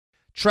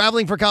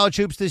Traveling for college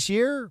hoops this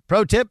year?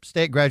 Pro tip,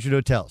 stay at Graduate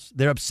Hotels.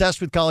 They're obsessed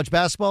with college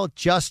basketball,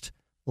 just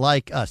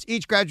like us.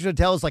 Each Graduate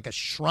Hotel is like a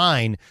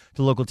shrine to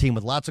the local team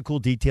with lots of cool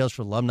details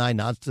for alumni,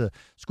 nods to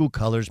school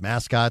colors,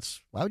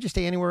 mascots. Why would you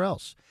stay anywhere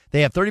else?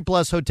 They have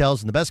 30-plus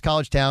hotels in the best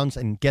college towns,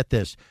 and get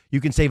this,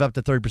 you can save up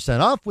to 30%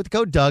 off with the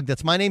code Doug.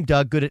 That's my name,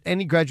 Doug. Good at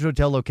any Graduate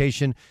Hotel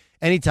location,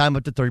 anytime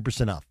up to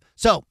 30% off.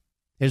 So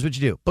here's what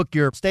you do. Book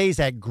your stays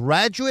at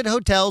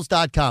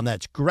graduatehotels.com.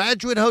 That's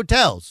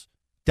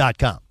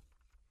graduatehotels.com.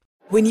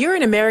 When you're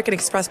an American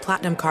Express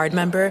Platinum card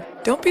member,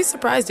 don't be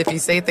surprised if you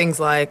say things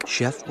like,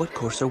 "Chef, what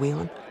course are we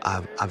on?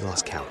 I've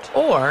lost count."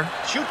 Or,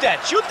 "Shoot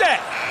that, shoot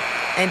that!"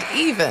 And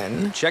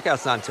even,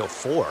 "Checkout's not until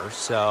 4,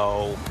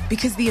 so..."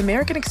 Because the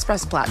American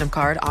Express Platinum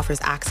Card offers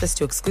access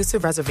to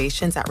exclusive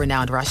reservations at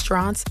renowned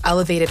restaurants,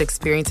 elevated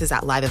experiences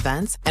at live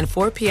events, and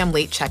 4 p.m.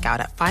 late checkout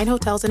at fine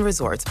hotels and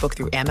resorts booked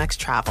through Amex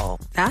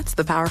Travel. That's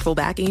the powerful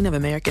backing of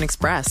American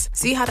Express.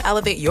 See how to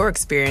elevate your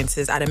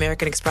experiences at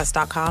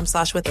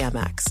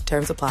americanexpress.com/withAmex.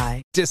 Terms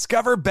apply.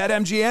 Discover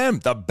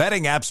BetMGM, the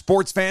betting app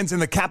sports fans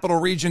in the capital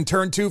region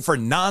turn to for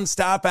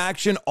nonstop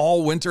action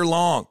all winter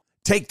long.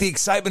 Take the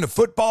excitement of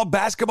football,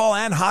 basketball,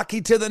 and hockey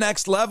to the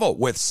next level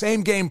with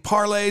same-game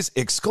parlays,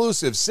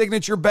 exclusive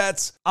signature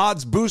bets,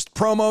 odds boost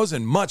promos,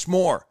 and much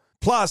more.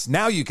 Plus,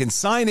 now you can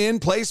sign in,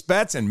 place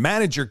bets, and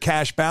manage your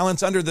cash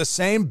balance under the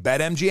same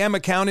BetMGM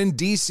account in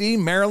D.C.,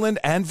 Maryland,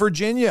 and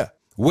Virginia.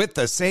 With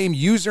the same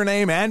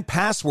username and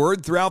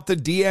password throughout the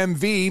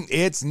DMV,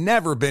 it's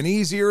never been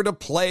easier to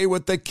play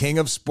with the king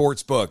of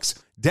sportsbooks.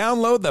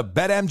 Download the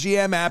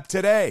BetMGM app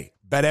today.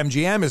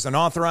 BetMGM is an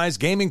authorized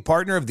gaming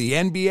partner of the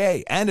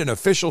NBA and an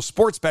official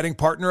sports betting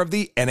partner of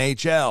the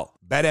NHL.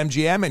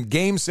 BetMGM and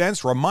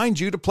GameSense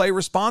remind you to play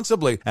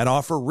responsibly and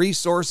offer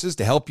resources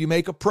to help you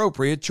make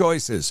appropriate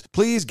choices.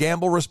 Please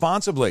gamble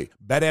responsibly.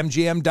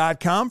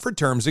 BetMGM.com for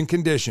terms and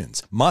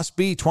conditions. Must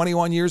be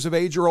 21 years of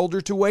age or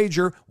older to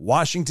wager.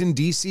 Washington,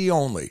 D.C.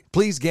 only.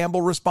 Please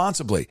gamble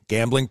responsibly.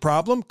 Gambling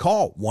problem?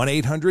 Call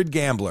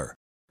 1-800-GAMBLER.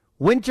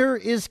 Winter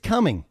is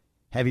coming.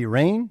 Heavy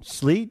rain,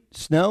 sleet,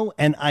 snow,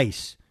 and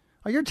ice.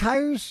 Are your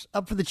tires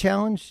up for the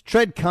challenge?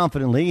 Tread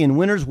confidently in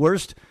winter's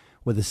worst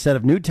with a set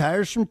of new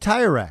tires from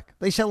Tire Rack.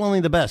 They sell only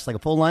the best, like a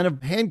full line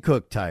of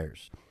hand-cooked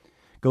tires.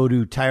 Go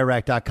to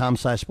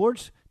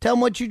TireRack.com/sports. Tell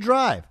them what you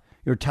drive.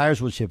 Your tires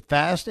will ship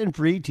fast and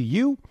free to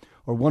you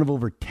or one of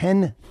over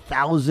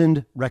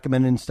 10,000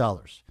 recommended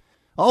installers.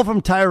 All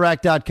from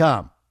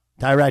TireRack.com.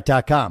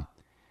 TireRack.com.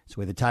 It's the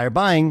way the tire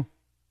buying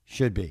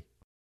should be.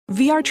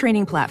 VR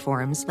training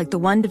platforms, like the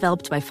one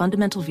developed by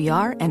Fundamental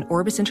VR and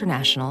Orbis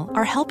International,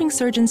 are helping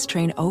surgeons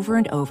train over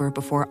and over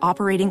before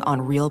operating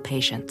on real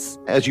patients.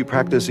 As you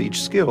practice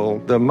each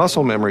skill, the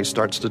muscle memory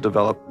starts to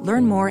develop.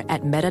 Learn more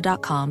at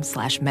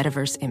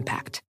meta.com/metaverse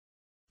impact.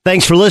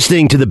 Thanks for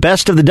listening to the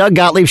Best of the Doug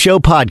Gottlieb Show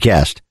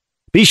podcast.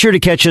 Be sure to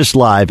catch us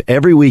live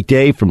every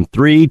weekday from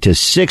 3 to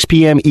 6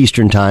 p.m.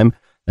 Eastern Time.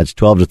 That's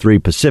 12 to 3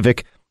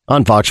 Pacific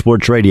on Fox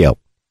Sports Radio.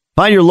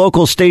 Find your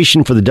local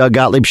station for the Doug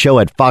Gottlieb Show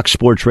at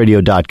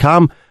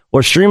foxsportsradio.com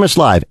or stream us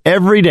live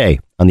every day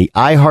on the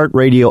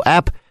iHeartRadio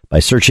app by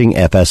searching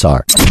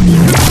FSR.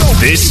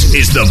 This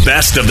is the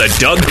Best of the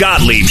Doug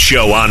Gottlieb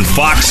Show on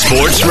Fox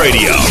Sports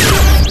Radio.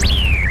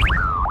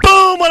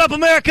 Boom! What up,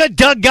 America?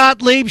 Doug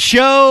Gottlieb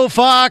Show,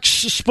 Fox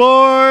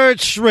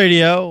Sports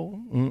Radio.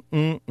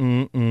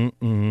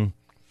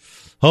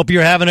 Hope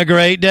you're having a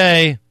great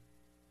day.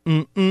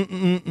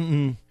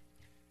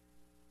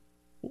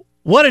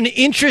 What an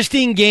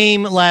interesting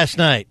game last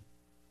night.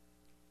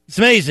 It's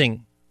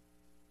amazing.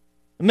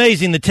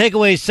 Amazing. The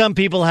takeaways some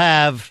people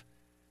have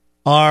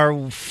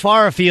are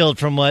far afield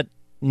from what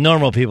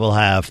normal people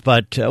have,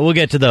 but we'll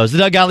get to those. The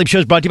Doug Gottlieb Show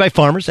is brought to you by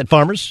Farmers. At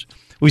Farmers,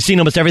 we've seen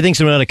almost everything,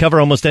 so we know how to cover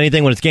almost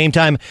anything when it's game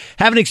time.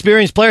 Have an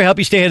experienced player help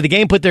you stay ahead of the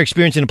game. Put their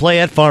experience into play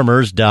at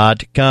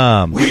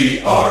farmers.com.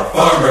 We are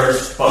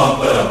farmers.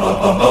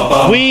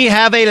 We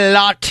have a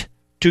lot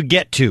to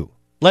get to.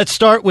 Let's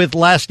start with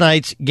last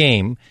night's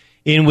game,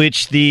 in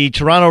which the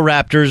Toronto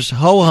Raptors,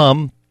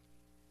 ho-hum,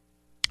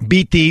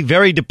 beat the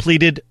very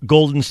depleted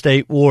Golden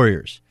State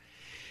Warriors.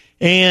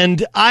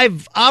 And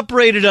I've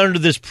operated under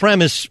this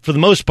premise for the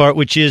most part,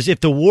 which is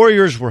if the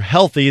Warriors were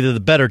healthy, they're the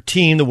better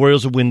team, the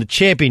Warriors would win the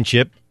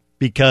championship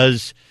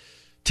because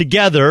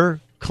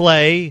together,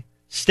 Clay,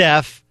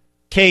 Steph,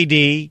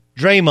 KD,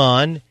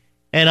 Draymond,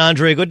 and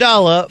Andre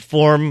Iguodala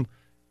form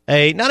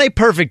not a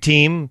perfect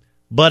team,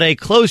 but a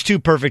close to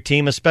perfect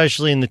team,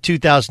 especially in the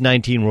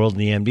 2019 world in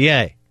the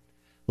NBA.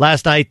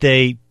 Last night,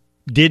 they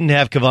didn't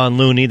have Kevon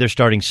Looney, their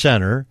starting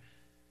center.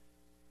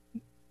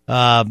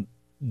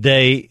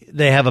 They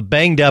have a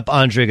banged-up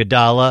Andre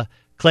Iguodala.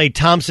 Klay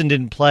Thompson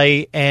didn't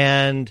play,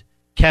 and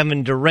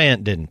Kevin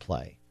Durant didn't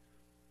play.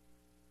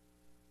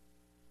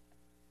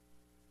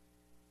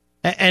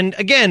 And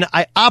again,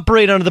 I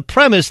operate under the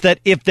premise that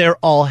if they're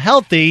all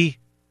healthy,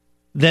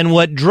 then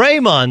what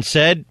Draymond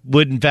said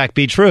would, in fact,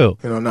 be true.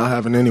 Not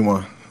having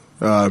anyone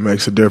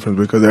makes a difference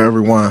because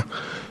everyone...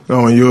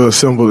 when you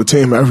assemble the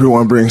team,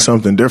 everyone brings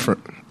something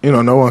different.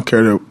 No one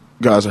cares that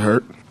guys are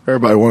hurt.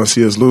 Everybody wants to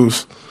see us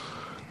lose.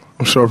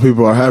 I'm sure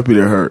people are happy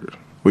they're hurt.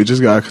 We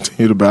just got to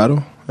continue to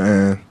battle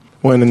and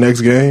win the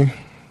next game,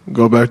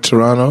 go back to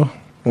Toronto,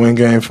 win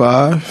Game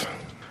 5,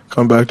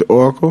 come back to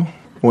Oracle,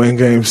 win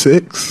Game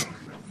 6,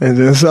 and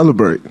then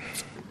celebrate.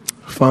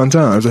 Fun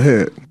times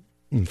ahead.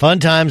 Fun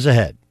times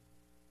ahead.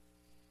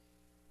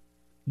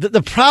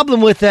 The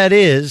problem with that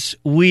is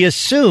we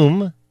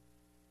assume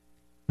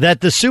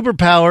that the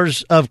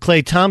superpowers of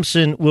Klay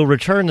Thompson will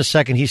return the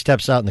second he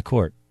steps out in the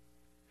court.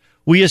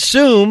 We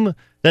assume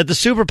that the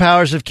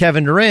superpowers of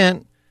Kevin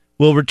Durant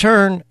will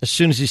return as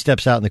soon as he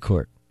steps out in the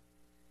court.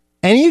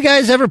 Any of you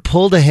guys ever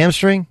pulled a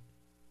hamstring?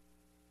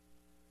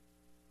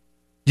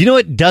 Do you know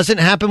what doesn't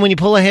happen when you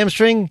pull a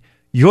hamstring?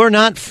 You're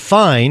not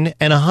fine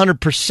and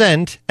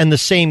 100% and the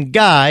same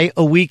guy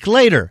a week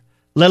later,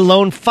 let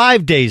alone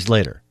 5 days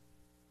later.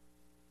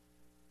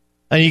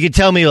 And you can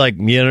tell me, like,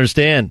 you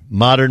understand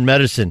modern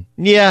medicine.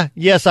 Yeah,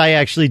 yes, I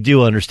actually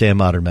do understand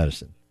modern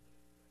medicine.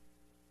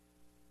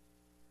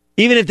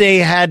 Even if they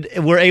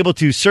were able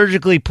to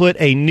surgically put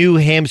a new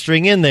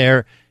hamstring in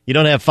there, you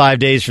don't have 5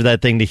 days for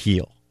that thing to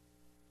heal.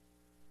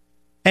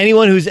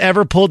 Anyone who's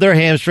ever pulled their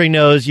hamstring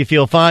knows you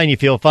feel fine, you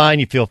feel fine,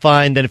 you feel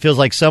fine. Then it feels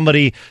like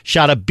somebody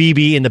shot a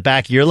BB in the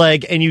back of your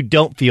leg and you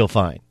don't feel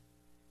fine.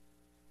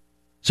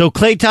 So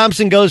Klay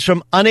Thompson goes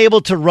from unable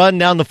to run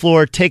down the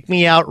floor, take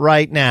me out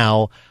right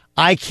now.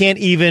 I can't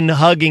even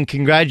hug and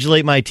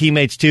congratulate my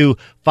teammates to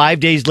 5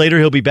 days later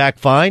he'll be back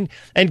fine.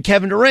 And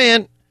Kevin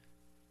Durant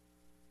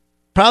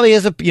probably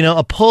has a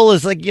pull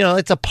is like,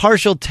 it's a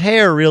partial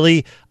tear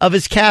really of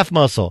his calf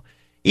muscle.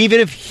 Even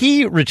if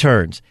he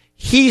returns,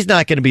 he's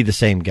not going to be the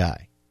same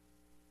guy.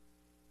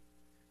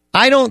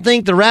 I don't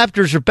think the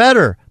Raptors are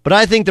better, but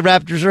I think the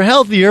Raptors are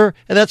healthier,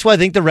 and that's why I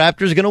think the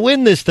Raptors are going to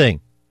win this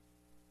thing.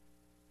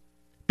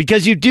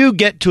 Because you do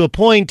get to that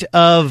point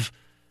of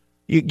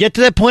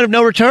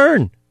no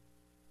return.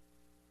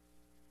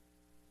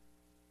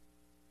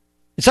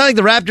 It's not like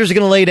the Raptors are going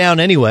to lay down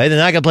anyway. They're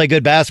not going to play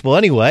good basketball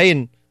anyway,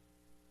 and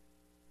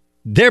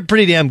they're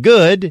pretty damn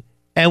good.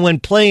 And when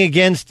playing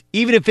against,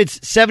 even if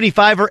it's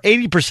 75 or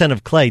 80%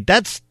 of Klay,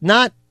 that's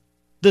not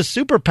the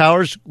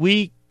superpowers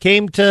we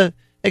came to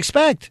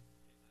expect.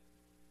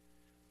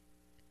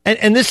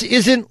 And this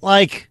isn't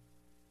like,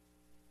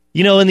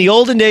 in the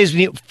olden days,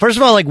 first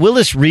of all, like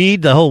Willis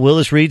Reed, the whole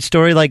Willis Reed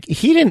story, like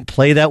he didn't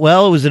play that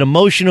well. It was an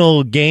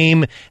emotional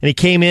game, and he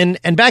came in.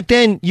 And back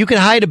then, you could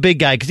hide a big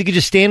guy because he could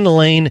just stand in the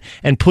lane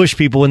and push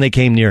people when they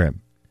came near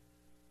him.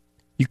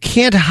 You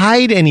can't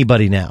hide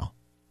anybody now.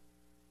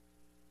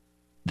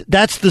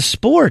 That's the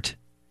sport.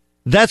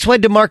 That's why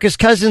DeMarcus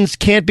Cousins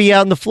can't be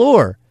out on the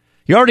floor.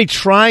 You're already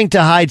trying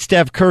to hide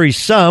Steph Curry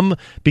some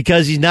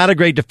because he's not a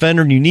great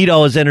defender and you need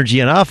all his energy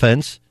on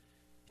offense.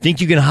 Think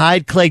you can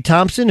hide Klay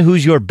Thompson,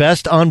 who's your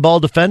best on-ball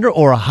defender,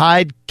 or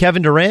hide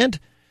Kevin Durant?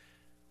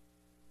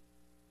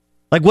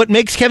 Like, what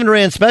makes Kevin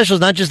Durant special is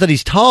not just that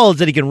he's tall, it's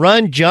that he can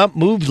run, jump,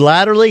 move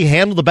laterally,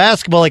 handle the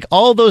basketball. Like,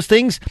 all those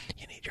things,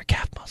 you need your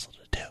calf muscle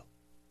to do.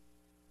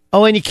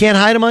 Oh, and you can't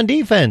hide him on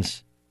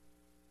defense.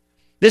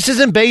 This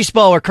isn't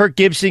baseball where Kirk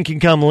Gibson can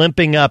come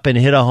limping up and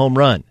hit a home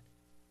run.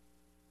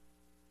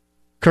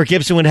 Kirk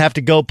Gibson would have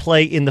to go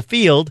play in the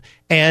field,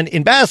 and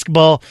in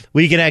basketball,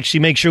 we can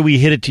actually make sure we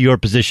hit it to your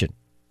position.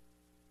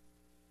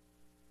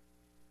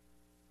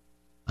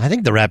 I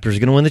think the Raptors are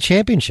going to win the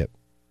championship.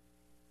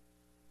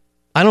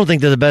 I don't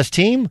think they're the best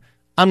team.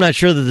 I'm not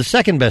sure they're the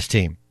second best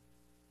team.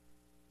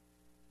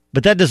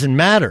 But that doesn't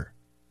matter.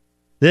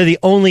 They're the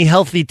only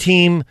healthy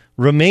team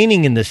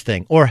remaining in this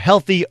thing, or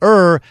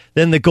healthier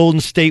than the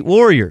Golden State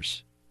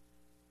Warriors.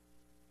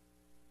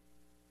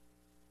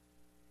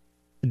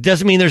 It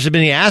doesn't mean there's been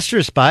any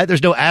asterisk by it.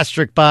 There's no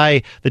asterisk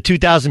by the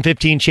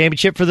 2015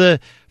 championship for the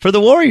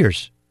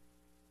Warriors.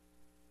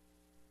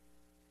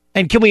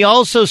 And can we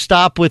also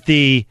stop with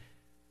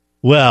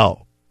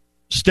well,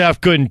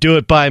 Steph couldn't do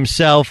it by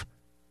himself?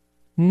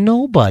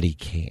 Nobody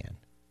can.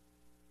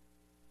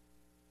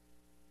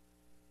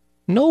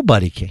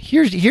 Nobody can.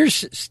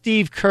 Here's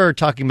Steve Kerr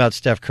talking about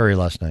Steph Curry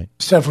last night.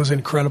 Steph was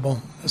incredible.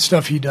 The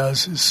stuff he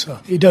does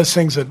he does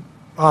things that,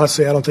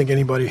 honestly, I don't think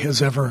anybody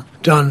has ever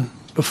done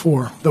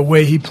before. The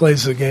way he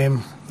plays the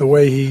game, the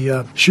way he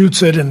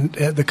shoots it, and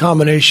the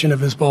combination of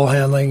his ball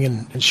handling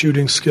and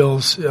shooting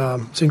skills,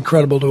 it's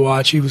incredible to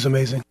watch. He was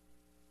amazing.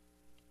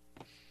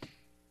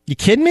 You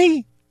kidding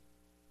me?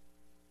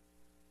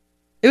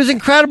 It was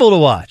incredible to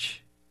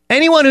watch.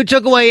 Anyone who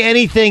took away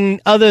anything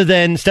other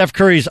than Steph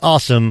Curry's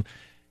awesome,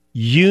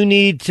 you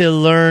need to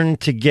learn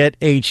to get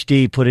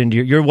HD put into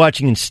you're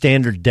watching in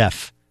standard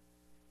def.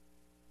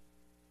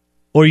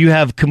 Or you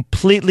have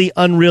completely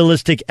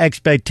unrealistic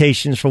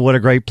expectations for what a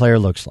great player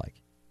looks like.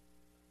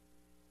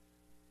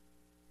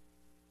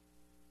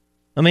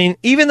 I mean,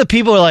 even the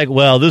people are like,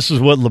 well, this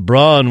is what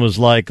LeBron was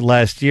like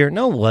last year.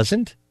 No, it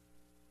wasn't.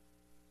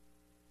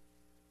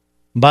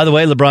 By the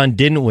way, LeBron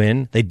didn't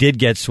win. They did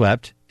get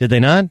swept. Did they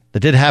not?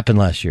 That did happen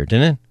last year,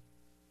 didn't it?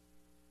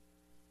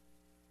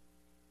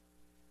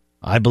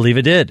 I believe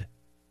it did.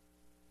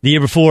 The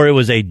year before, it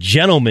was a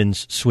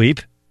gentleman's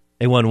sweep.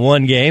 They won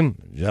one game,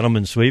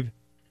 gentleman's sweep.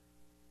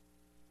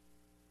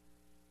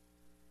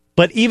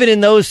 But even in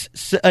those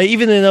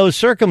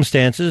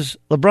circumstances,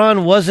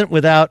 LeBron wasn't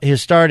without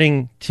his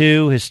starting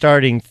 2, his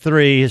starting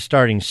 3, his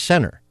starting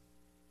center.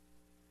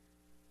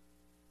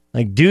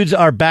 Like, dudes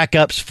are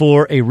backups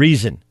for a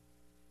reason.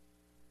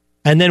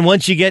 And then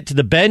once you get to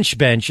the bench,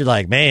 you're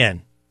like,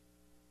 man,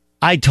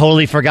 I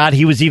totally forgot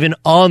he was even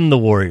on the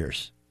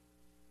Warriors.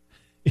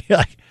 You're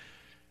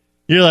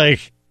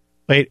like,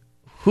 wait,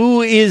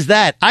 who is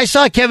that? I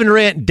saw Kevin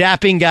Durant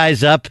dapping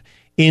guys up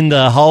in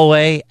the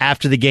hallway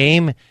after the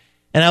game,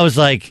 and I was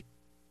like,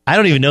 I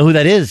don't even know who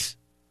that is.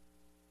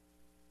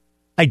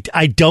 I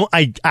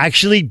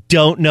actually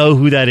don't know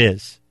who that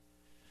is.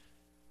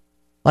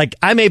 Like,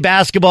 I'm a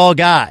basketball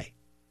guy.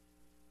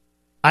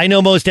 I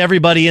know most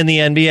everybody in the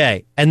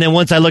NBA. And then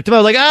once I looked him up,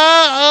 I was like,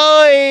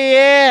 oh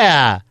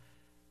yeah.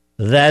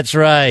 That's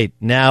right.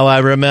 Now I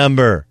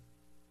remember.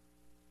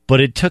 But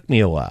it took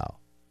me a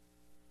while.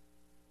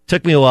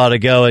 Took me a while to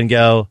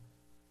go,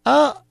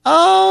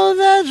 oh,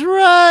 that's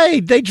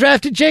right. They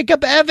drafted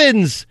Jacob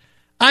Evans.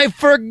 I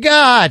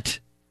forgot.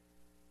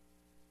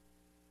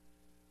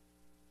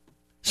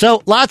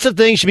 So lots of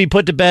things should be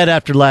put to bed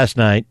after last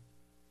night.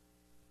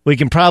 We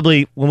can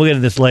probably, when we get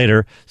into this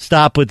later,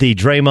 stop with the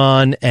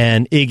Draymond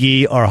and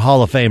Iggy are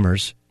Hall of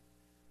Famers,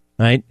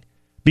 right?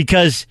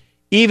 Because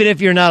even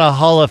if you're not a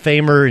Hall of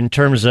Famer in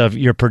terms of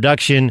your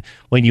production,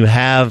 when you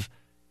have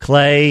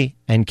Clay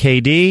and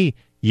KD,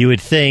 you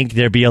would think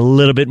there'd be a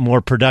little bit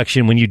more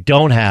production when you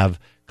don't have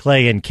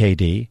Clay and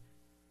KD.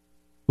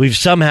 We've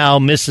somehow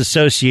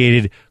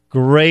misassociated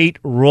great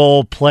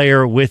role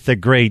player with a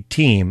great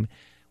team,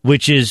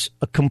 which is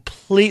a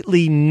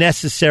completely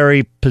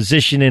necessary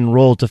position and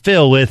role to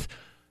fill with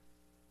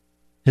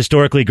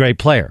historically great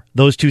player.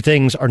 Those two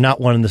things are not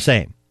one and the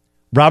same.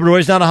 Robert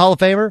Horry's not a Hall of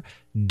Famer.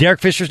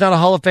 Derek Fisher's not a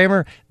Hall of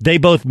Famer. They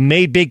both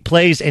made big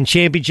plays, and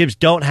championships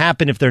don't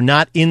happen if they're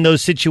not in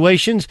those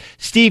situations.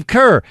 Steve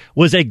Kerr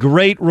was a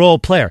great role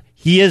player.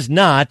 He is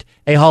not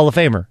a Hall of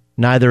Famer.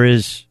 Neither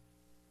is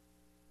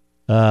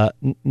Andre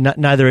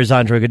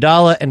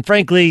Iguodala, and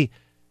frankly,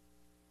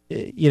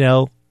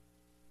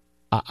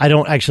 I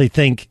don't actually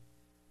think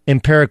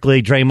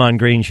empirically Draymond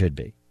Green should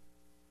be.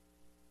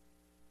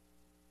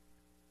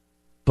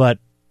 But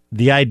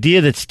the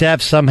idea that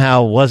Steph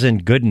somehow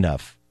wasn't good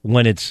enough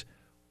when it's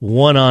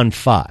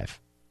 1-on-5,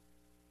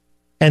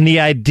 and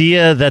the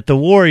idea that the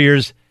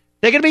Warriors,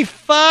 they're going to be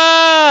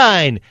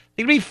fine.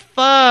 They're going to be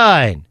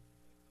fine.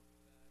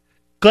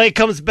 Clay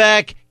comes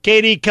back.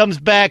 KD comes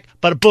back.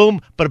 Bada boom,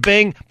 bada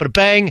bing, bada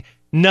bang.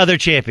 Another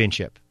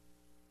championship.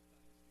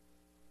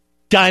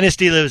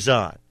 Dynasty lives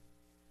on.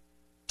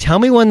 Tell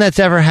me when that's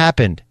ever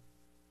happened.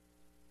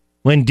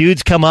 When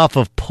dudes come off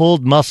of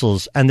pulled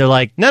muscles and they're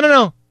like,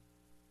 no,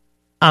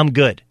 I'm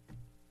good.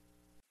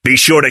 Be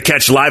sure to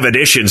catch live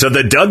editions of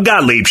the Doug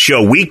Gottlieb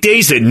Show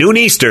weekdays at noon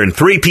Eastern,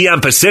 3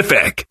 p.m.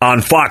 Pacific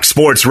on Fox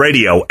Sports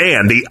Radio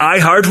and the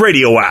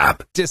iHeartRadio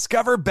app.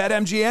 Discover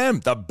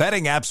BetMGM, the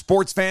betting app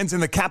sports fans in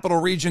the capital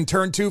region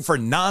turn to for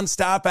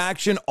nonstop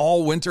action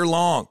all winter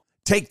long.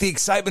 Take the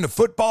excitement of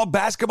football,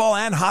 basketball,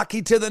 and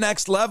hockey to the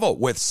next level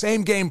with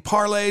same-game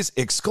parlays,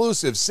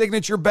 exclusive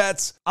signature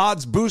bets,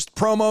 odds boost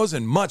promos,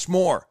 and much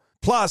more.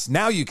 Plus,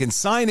 now you can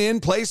sign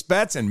in, place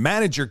bets, and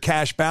manage your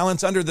cash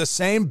balance under the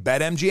same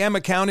BetMGM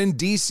account in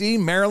D.C.,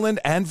 Maryland,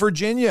 and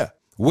Virginia.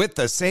 With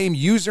the same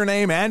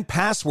username and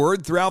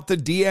password throughout the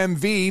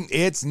DMV,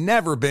 it's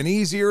never been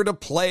easier to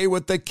play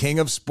with the king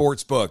of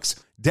sportsbooks.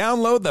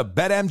 Download the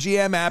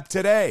BetMGM app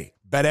today.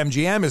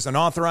 BetMGM is an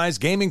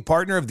authorized gaming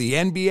partner of the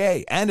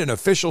NBA and an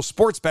official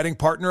sports betting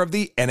partner of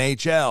the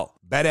NHL.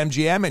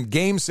 BetMGM and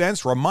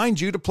GameSense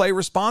remind you to play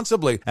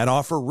responsibly and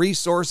offer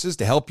resources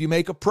to help you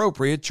make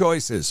appropriate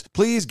choices.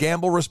 Please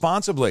gamble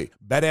responsibly.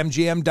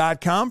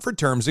 BetMGM.com for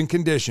terms and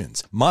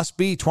conditions. Must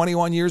be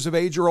 21 years of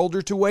age or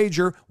older to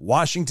wager.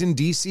 Washington,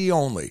 D.C.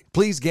 only.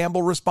 Please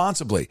gamble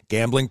responsibly.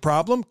 Gambling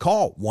problem?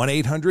 Call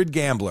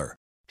 1-800-GAMBLER.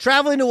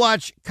 Traveling to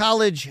watch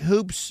college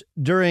hoops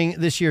during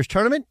this year's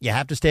tournament? You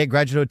have to stay at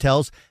Graduate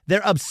Hotels.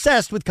 They're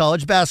obsessed with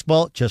college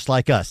basketball, just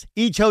like us.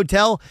 Each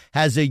hotel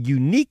has a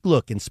unique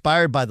look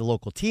inspired by the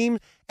local team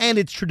and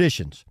its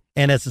traditions.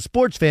 And as a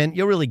sports fan,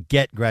 you'll really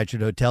get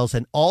Graduate Hotels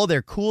and all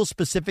their cool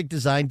specific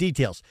design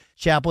details.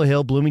 Chapel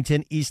Hill,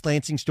 Bloomington, East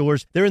Lansing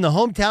stores. They're in the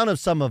hometown of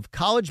some of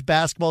college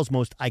basketball's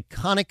most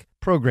iconic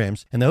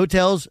programs, and the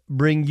hotels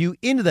bring you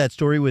into that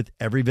story with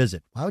every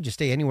visit. Why would you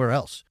stay anywhere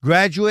else?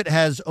 Graduate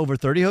has over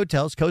 30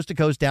 hotels, coast to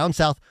coast, down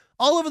south,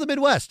 all over the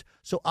Midwest.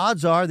 So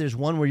odds are there's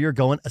one where you're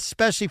going,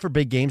 especially for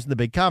big games and the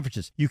big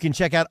conferences. You can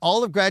check out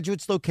all of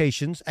Graduate's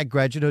locations at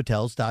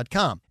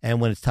graduatehotels.com.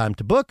 And when it's time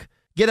to book,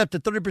 get up to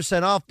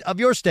 30% off of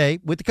your stay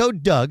with the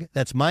code DOUG.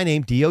 That's my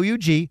name,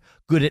 D-O-U-G.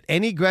 Good at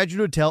any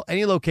Graduate Hotel,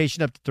 any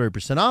location, up to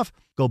 30% off.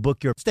 Go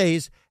book your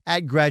stays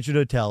at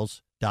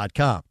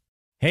graduatehotels.com.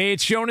 Hey,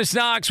 it's Jonas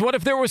Knox. What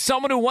if there was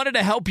someone who wanted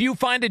to help you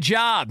find a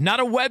job? Not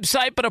a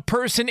website, but a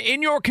person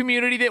in your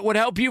community that would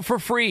help you for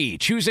free.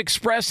 Choose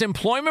Express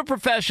Employment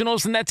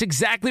Professionals, and that's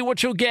exactly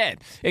what you'll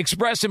get.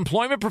 Express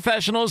Employment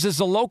Professionals is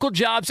the local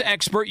jobs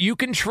expert you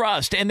can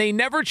trust, and they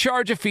never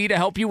charge a fee to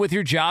help you with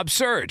your job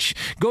search.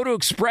 Go to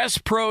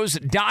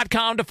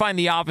expresspros.com to find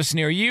the office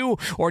near you,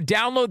 or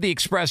download the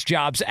Express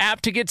Jobs app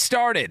to get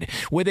started.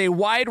 With a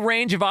wide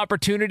range of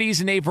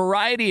opportunities in a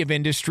variety of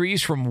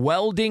industries, from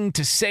welding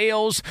to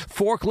sales,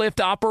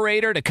 forklift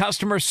operator to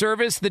customer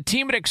service, the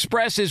team at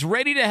Express is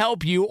ready to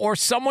help you or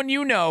someone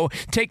you know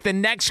take the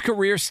next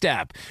career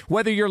step.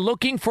 Whether you're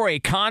looking for a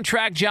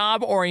contract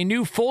job or a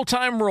new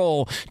full-time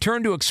role,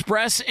 turn to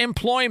Express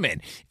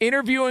Employment.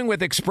 Interviewing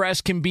with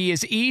Express can be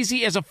as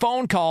easy as a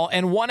phone call,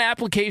 and one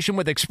application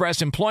with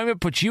Express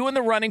Employment puts you in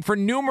the running for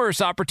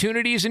numerous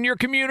opportunities in your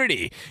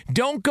community.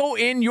 Don't go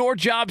in your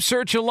job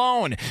search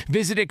alone.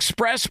 Visit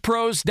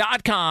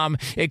expresspros.com,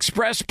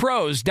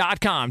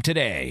 expresspros.com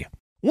today.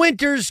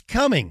 Winter's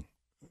coming.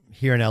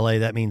 Here in LA,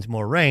 that means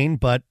more rain,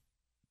 but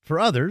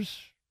for others,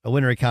 a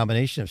wintry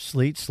combination of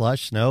sleet,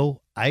 slush, snow,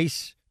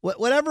 ice,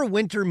 whatever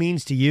winter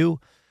means to you,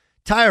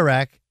 Tire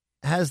Rack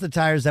has the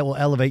tires that will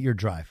elevate your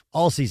drive.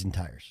 All-season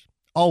tires,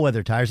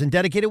 all-weather tires, and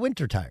dedicated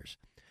winter tires.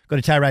 Go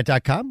to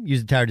TireRack.com,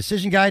 use the Tire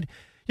Decision Guide.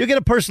 You'll get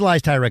a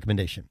personalized tire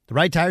recommendation. The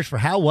right tires for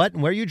how, what,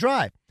 and where you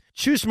drive.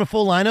 Choose from a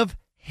full line of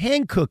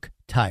Hankook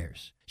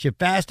tires. Ship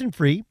fast and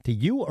free to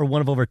you or one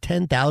of over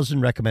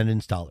 10,000 recommended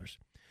installers.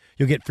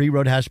 You'll get free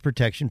road hazard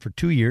protection for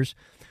 2 years.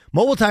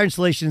 Mobile tire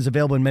installation is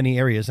available in many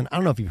areas, and I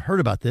don't know if you've heard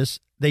about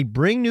this. They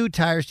bring new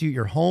tires to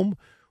your home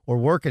or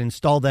work and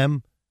install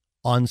them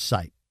on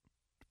site.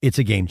 It's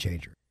a game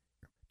changer.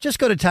 Just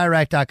go to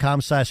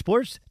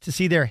TireRack.com/sports to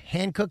see their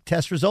Hankook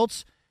test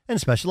results and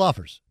special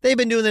offers. They've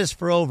been doing this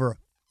for over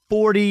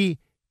 40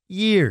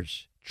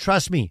 years.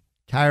 Trust me,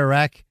 Tire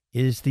Rack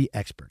is the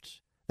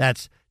experts.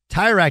 That's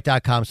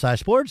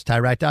TireRack.com/sports,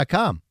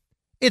 TireRack.com.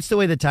 It's the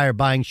way the tire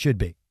buying should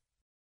be.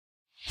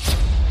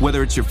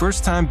 Whether it's your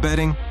first time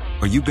betting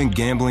or you've been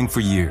gambling for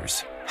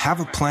years,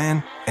 have a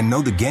plan and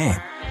know the game.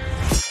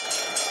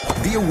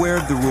 Be aware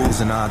of the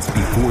rules and odds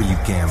before you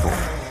gamble.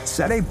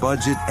 Set a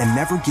budget and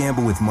never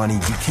gamble with money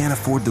you can't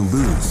afford to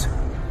lose.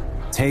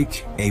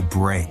 Take a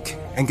break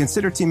and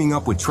consider teaming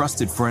up with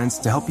trusted friends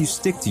to help you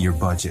stick to your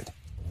budget.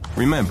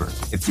 Remember,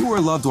 if you or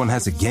a loved one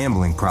has a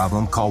gambling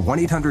problem, call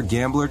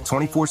 1-800-GAMBLER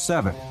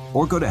 24/7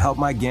 or go to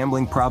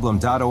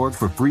helpmygamblingproblem.org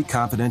for free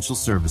confidential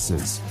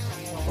services.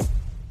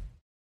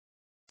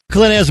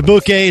 Clint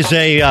Azubuike is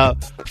a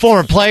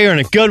former player and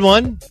a good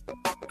one.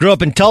 Grew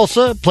up in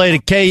Tulsa,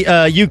 played at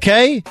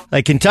UK,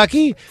 like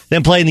Kentucky,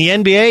 then played in the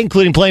NBA,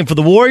 including playing for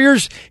the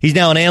Warriors. He's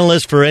now an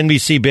analyst for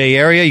NBC Bay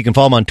Area. You can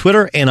follow him on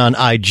Twitter and on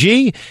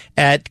IG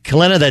at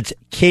Kelena. That's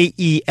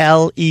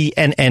KELENNA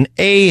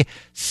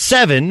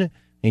 7.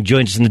 He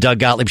joins us in the Doug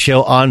Gottlieb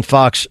Show on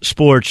Fox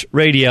Sports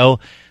Radio.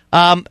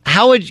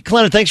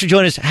 Kelena, thanks for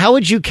joining us. How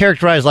would you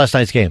characterize last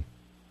night's game?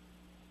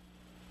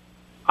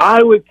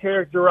 I would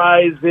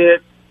characterize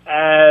it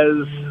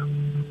as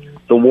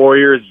the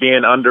Warriors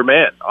being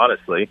undermanned,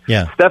 honestly.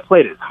 Yeah. Steph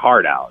played his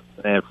heart out,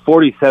 and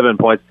 47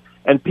 points.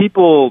 And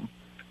people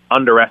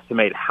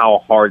underestimate how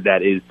hard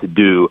that is to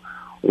do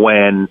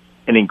when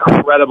an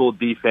incredible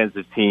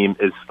defensive team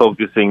is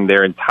focusing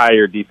their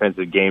entire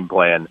defensive game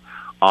plan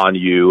on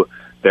you.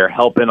 They're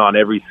helping on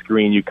every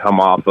screen you come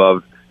off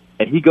of.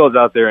 And he goes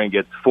out there and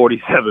gets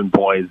 47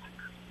 points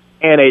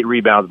and 8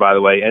 rebounds, by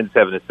the way, and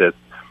 7 assists.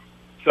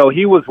 So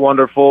he was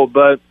wonderful,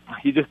 but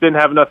he just didn't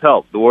have enough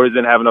help. The Warriors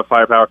didn't have enough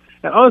firepower.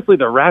 And honestly,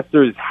 the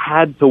Raptors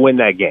had to win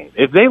that game.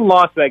 If they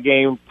lost that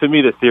game, to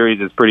me, the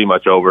series is pretty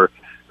much over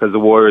because the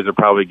Warriors are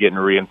probably getting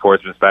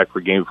reinforcements back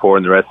for Game 4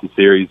 and the rest of the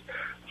series.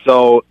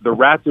 So the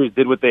Raptors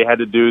did what they had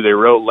to do. They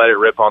wrote let it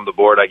rip on the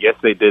board. I guess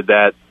they did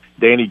that.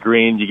 Danny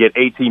Green, you get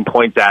 18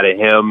 points out of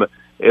him.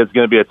 It's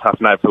going to be a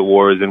tough night for the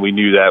Warriors, and we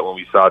knew that when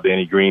we saw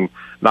Danny Green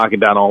knocking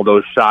down all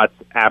those shots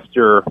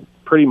after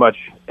pretty much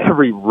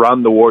every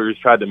run the Warriors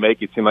tried to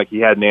make. It seemed like he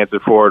had an answer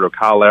for it, or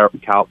Kyle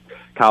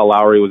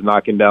Lowry was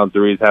knocking down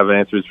threes, having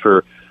answers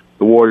for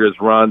the Warriors'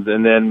 runs.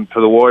 And then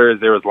for the Warriors,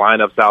 there was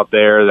lineups out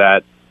there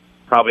that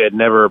probably had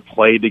never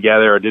played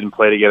together or didn't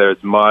play together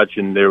as much,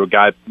 and there were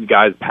guys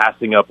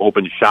passing up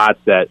open shots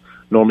that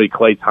normally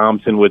Klay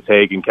Thompson would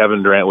take and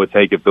Kevin Durant would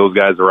take if those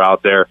guys were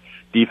out there.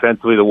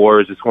 Defensively, the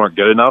Warriors just weren't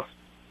good enough,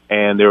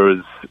 and there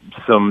was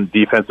some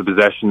defensive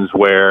possessions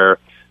where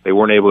they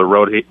weren't able to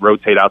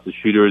rotate out the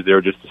shooters. They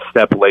were just a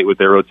step late with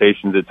their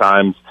rotations at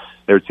times.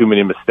 There were too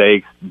many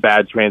mistakes,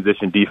 bad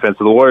transition defense.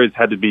 So the Warriors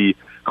had to be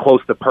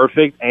close to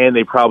perfect, and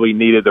they probably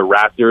needed the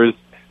Raptors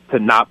to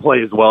not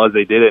play as well as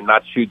they did and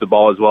not shoot the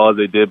ball as well as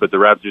they did, but the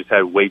Raptors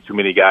had way too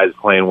many guys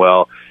playing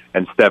well,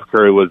 and Steph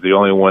Curry was the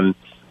only one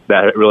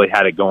that really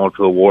had it going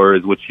for the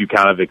Warriors, which you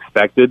kind of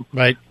expected.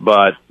 Right.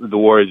 But the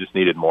Warriors just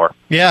needed more.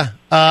 Yeah.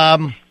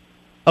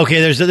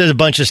 Okay, there's a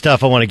bunch of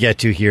stuff I want to get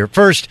to here.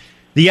 First,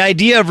 the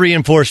idea of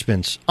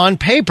reinforcements on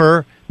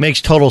paper makes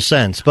total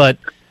sense, but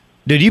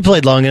dude, you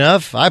played long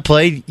enough. I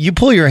played. You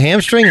pull your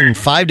hamstring, and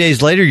 5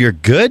 days later, you're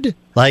good.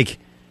 Like,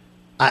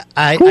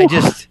 I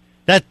just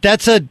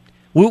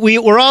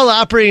we're all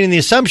operating in the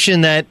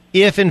assumption that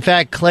if in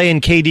fact Clay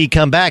and KD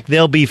come back,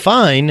 they'll be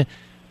fine.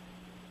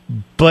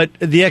 But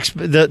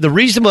the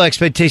reasonable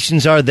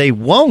expectations are they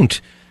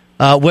won't.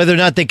 Whether or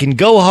not they can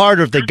go hard,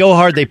 or if they go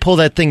hard, they pull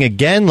that thing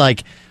again.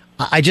 Like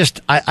I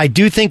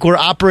do think we're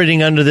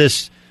operating under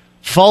this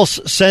false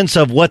sense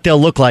of what they'll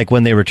look like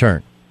when they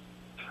return.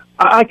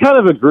 I kind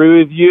of agree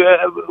with you.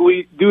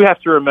 We do have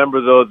to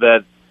remember, though,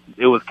 that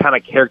it was kind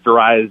of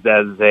characterized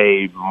as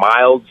a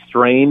mild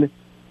strain,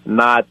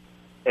 not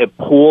a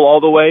pull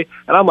all the way.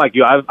 And I'm like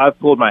you, I've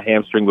pulled my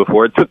hamstring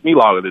before. It took me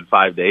longer than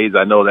 5 days.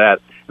 I know that.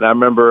 And I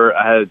remember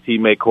I had a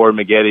teammate, Corey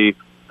Maggette,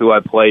 who I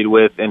played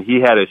with, and he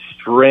had a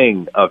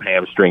string of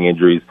hamstring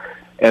injuries.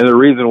 And the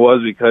reason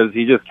was because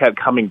he just kept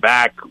coming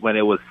back when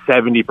it was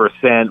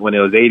 70%, when it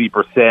was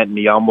 80%, and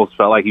he almost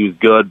felt like he was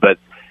good, but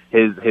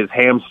his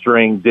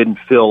hamstring didn't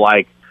feel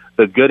like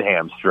the good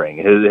hamstring.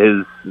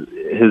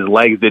 His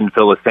legs didn't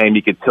feel the same.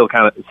 You could still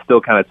kind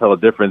of tell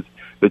the difference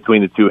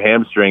between the two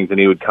hamstrings, and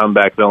he would come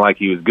back feeling like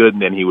he was good,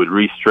 and then he would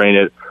restrain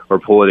it or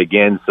pull it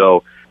again.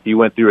 So he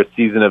went through a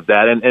season of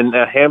that. And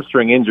a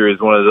hamstring injury is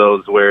one of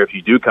those where if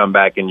you do come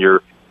back and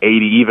you're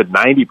 80, even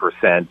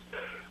 90%,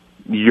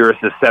 you're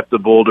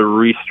susceptible to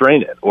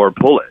restrain it or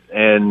pull it.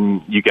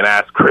 And you can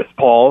ask Chris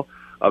Paul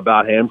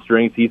about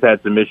hamstrings. He's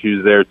had some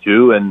issues there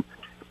too, and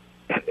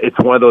it's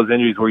one of those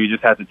injuries where you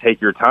just have to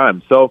take your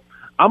time. So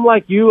I'm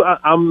like you.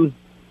 I'm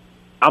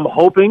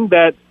hoping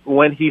that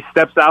when he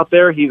steps out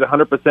there, he's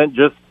 100%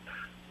 just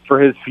for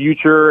his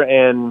future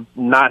and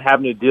not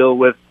having to deal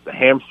with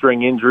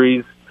hamstring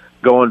injuries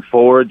going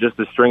forward, just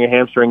a string of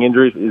hamstring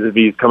injuries if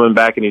he's coming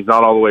back and he's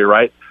not all the way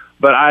right.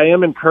 But I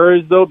am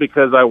encouraged, though,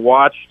 because I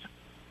watched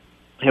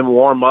him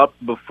warm up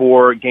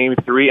before Game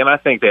 3, and I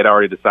think they'd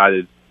already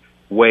decided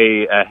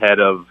way ahead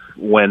of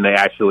when they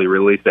actually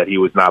released that he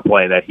was not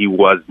playing, that he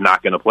was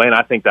not going to play. And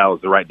I think that was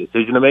the right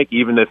decision to make,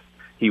 even if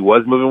he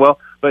was moving well.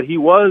 But he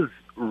was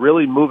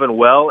really moving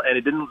well, and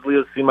it didn't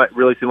really seem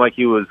like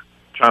he was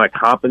trying to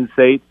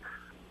compensate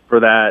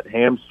for that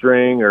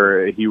hamstring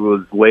or he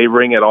was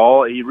laboring at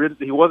all. He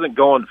wasn't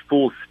going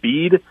full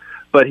speed,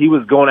 but he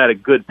was going at a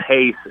good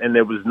pace, and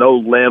there was no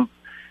limp.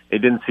 It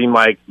didn't seem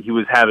like he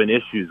was having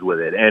issues with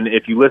it. And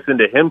if you listen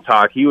to him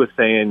talk, he was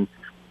saying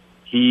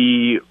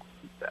he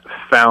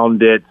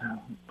found it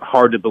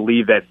hard to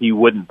believe that he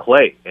wouldn't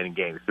play in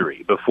Game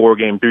 3. Before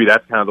Game 3,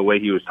 that's kind of the way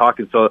he was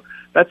talking. So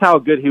that's how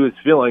good he was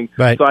feeling.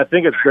 Right. So I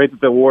think it's great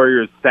that the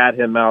Warriors sat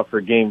him out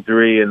for Game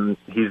 3, and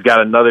he's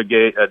got another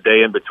day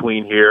in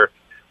between here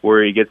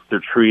where he gets to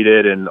treat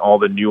it and all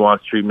the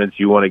nuanced treatments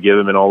you want to give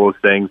him and all those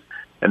things.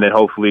 And then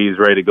hopefully he's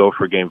ready to go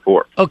for Game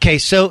 4. Okay,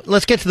 so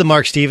let's get to the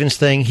Mark Stevens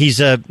thing.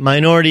 He's a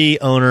minority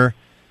owner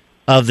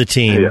of the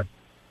team. Yeah.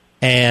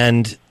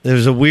 And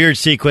there's a weird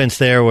sequence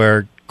there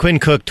where Quinn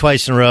Cook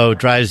twice in a row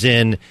drives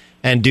in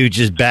and dude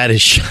just bat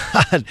his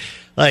shot.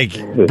 Like,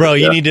 bro,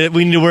 we need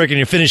to work on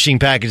your finishing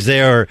package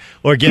there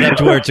or get up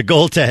to where it's a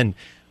goaltend.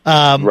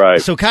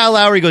 Right. So Kyle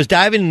Lowry goes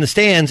diving in the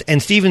stands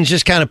and Stevens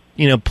just kind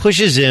of,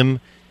 pushes him.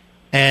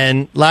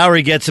 And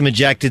Lowry gets him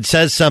ejected,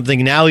 says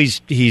something. Now he's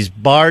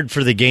barred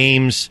for the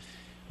games,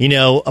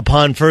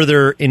 upon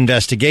further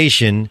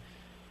investigation.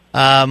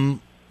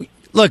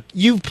 Look,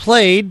 you've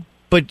played,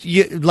 but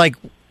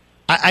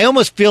I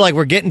almost feel like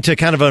we're getting to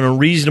kind of an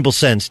unreasonable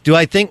sense. Do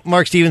I think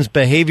Mark Stevens'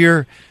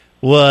 behavior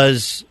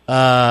was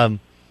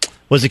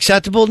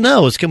acceptable?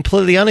 No, it's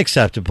completely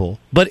unacceptable.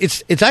 But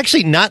it's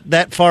actually not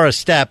that far a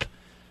step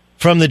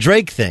from the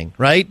Drake thing,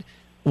 right?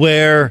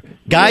 Where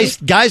guys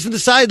on the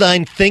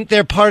sideline think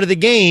they're part of the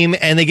game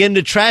and they get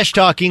into trash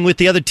talking with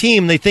the other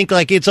team. They think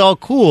like it's all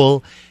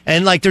cool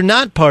and like they're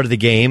not part of the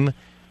game.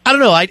 I don't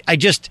know.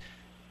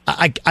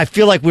 I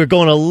feel like we're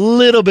going a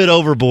little bit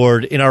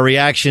overboard in our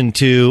reaction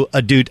to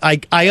a dude.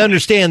 I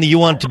understand that you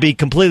want it to be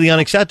completely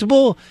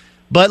unacceptable,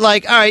 but all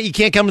right, you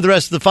can't come to the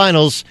rest of the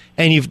finals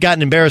and you've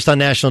gotten embarrassed on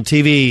national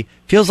TV.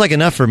 Feels like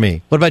enough for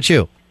me. What about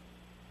you?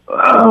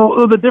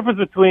 Well, the difference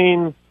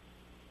between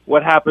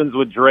what happens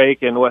with Drake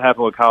and what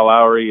happened with Kyle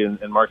Lowry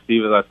and Mark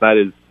Stevens last night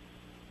is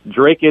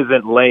Drake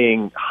isn't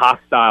laying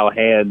hostile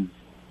hands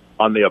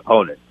on the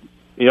opponent.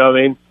 You know what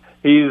I mean?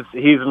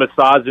 He's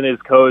massaging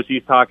his coach.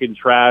 He's talking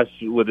trash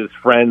with his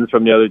friends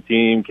from the other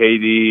team,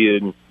 KD,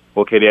 and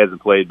KD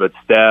hasn't played, but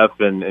Steph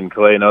and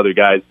Clay and other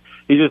guys.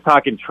 He's just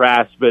talking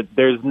trash, but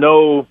there's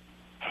no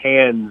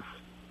hands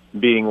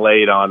being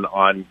laid on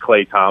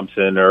Klay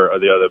Thompson or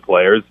the other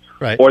players.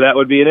 Right. Or that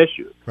would be an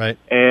issue. Right.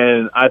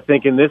 And I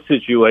think in this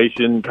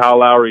situation, Kyle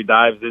Lowry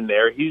dives in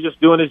there. He's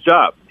just doing his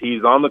job.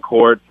 He's on the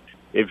court.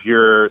 If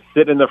you're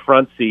sitting in the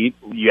front seat,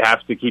 you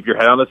have to keep your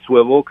head on a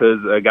swivel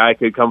because a guy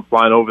could come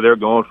flying over there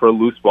going for a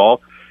loose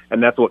ball.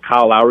 And that's what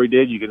Kyle Lowry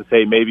did. You can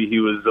say maybe he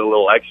was a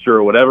little extra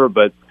or whatever,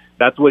 but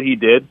that's what he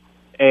did.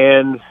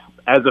 And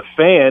as a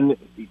fan,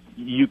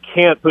 you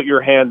can't put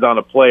your hands on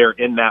a player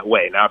in that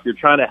way. Now, if you're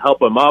trying to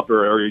help him up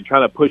or you're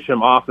trying to push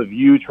him off of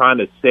you, trying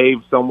to save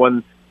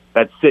someone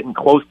that's sitting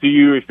close to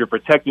you, if you're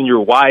protecting your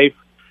wife,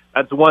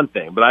 that's one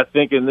thing. But I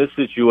think in this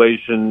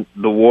situation,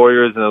 the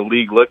Warriors and the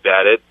league looked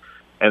at it,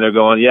 and they're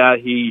going, yeah,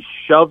 he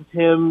shoved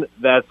him.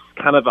 That's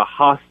kind of a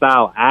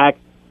hostile act.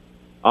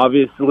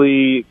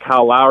 Obviously,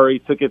 Kyle Lowry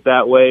took it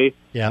that way,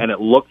 and it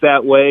looked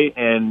that way,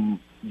 and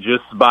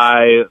just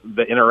by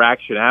the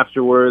interaction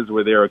afterwards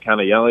where they were kind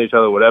of yelling at each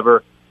other,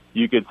 whatever,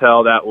 you could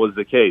tell that was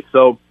the case.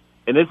 So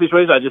in this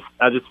situation,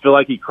 I just feel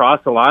like he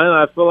crossed the line, and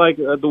I feel like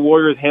the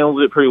Warriors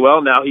handled it pretty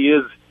well. Now he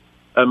is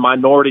a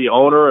minority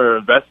owner or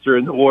investor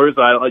in the Warriors.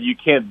 You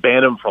can't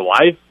ban him for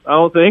life, I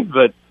don't think,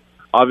 but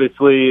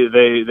obviously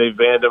they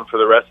banned him for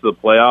the rest of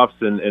the playoffs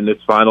in this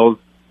finals.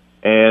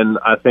 And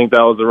I think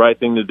that was the right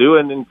thing to do.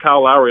 And then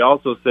Kyle Lowry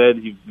also said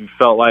he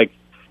felt like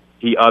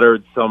he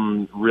uttered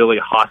some really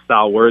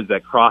hostile words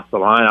that crossed the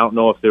line. I don't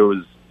know if there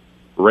was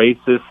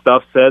racist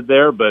stuff said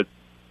there, but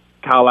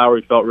Kyle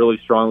Lowry felt really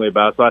strongly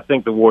about it. So I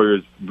think the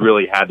Warriors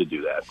really had to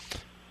do that.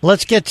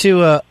 Let's get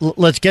to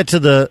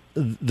the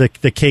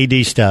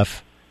KD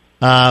stuff.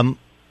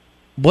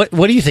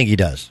 What do you think he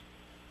does?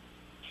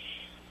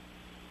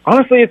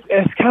 Honestly,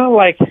 it's kind of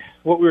like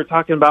what we were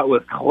talking about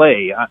with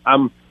Clay.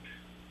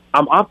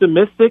 I'm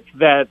optimistic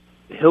that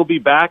he'll be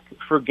back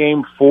for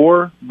Game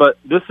 4, but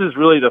this is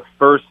really the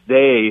first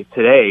day.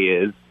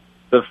 Today is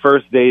the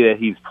first day that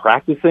he's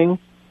practicing,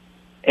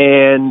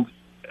 and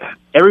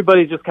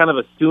everybody's just kind of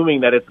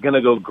assuming that it's going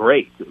to go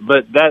great.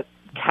 But that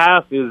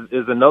calf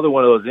is another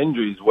one of those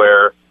injuries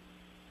where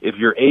if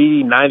you're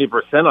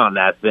 80-90% on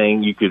that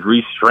thing, you could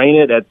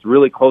restrain it. That's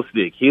really close to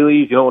the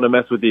Achilles. You don't want to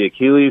mess with the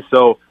Achilles.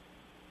 So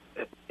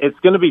it's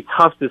going to be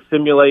tough to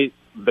simulate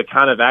the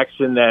kind of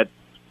action that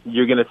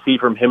you're going to see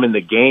from him in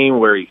the game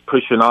where he's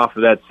pushing off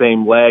of that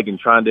same leg and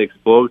trying to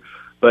explode.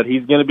 But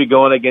he's going to be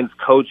going against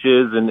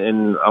coaches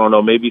and I don't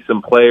know, maybe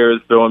some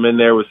players, throw him in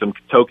there with some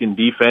token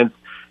defense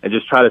and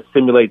just try to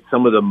simulate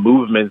some of the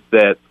movements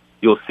that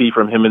you'll see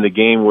from him in the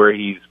game where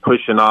he's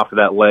pushing off of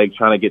that leg,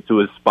 trying to get to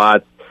his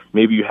spots.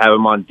 Maybe you have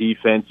him on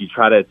defense, you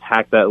try to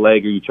attack that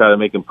leg or you try to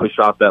make him push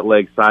off that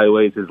leg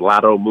sideways, his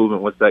lateral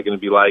movement, what's that going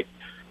to be like?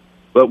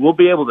 But we'll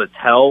be able to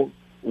tell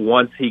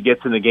once he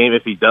gets in the game,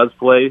 if he does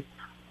play,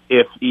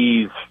 if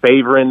he's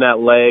favoring that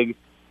leg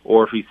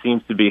or if he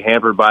seems to be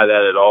hampered by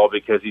that at all,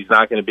 because he's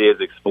not going to be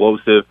as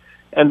explosive.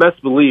 And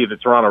best believe the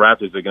Toronto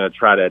Raptors are going to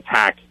try to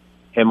attack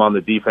him on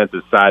the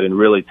defensive side and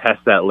really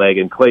test that leg.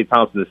 And Klay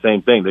Thompson, the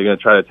same thing. They're going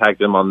to try to attack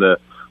them on the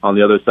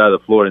other side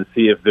of the floor and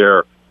see if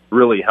they're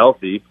really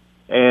healthy.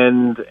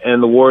 And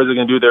the Warriors are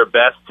going to do their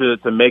best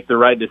to make the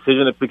right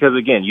decision. It's because,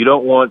 again, you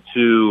don't want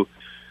to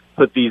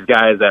put these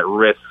guys at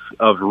risk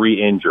of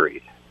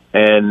re-injury.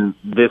 And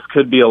this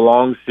could be a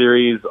long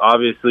series.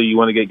 Obviously, you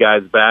want to get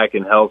guys back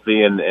and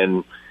healthy, and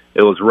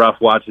it was rough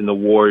watching the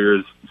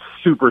Warriors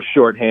super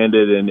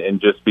shorthanded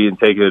and just being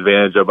taken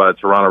advantage of by the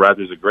Toronto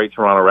Raptors, a great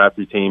Toronto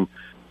Raptor team.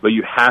 But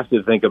you have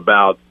to think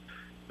about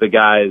the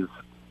guy's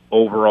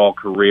overall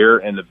career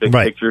and the big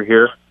picture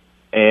here,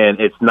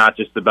 and it's not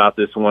just about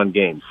this one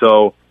game.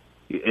 So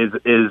is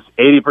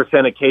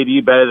 80% of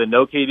KD better than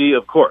no KD?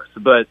 Of course.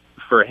 But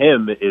for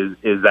him,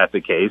 is that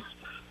the case?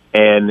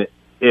 And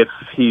if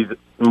he's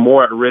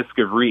more at risk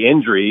of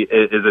re-injury,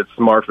 is it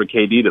smart for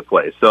KD to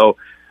play? So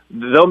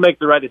they'll make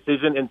the right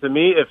decision. And to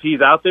me, if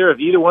he's out there, if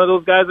either one of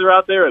those guys are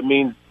out there, it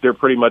means they're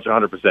pretty much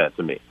 100%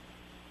 to me.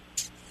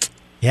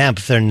 Yeah,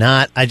 but they're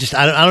not. I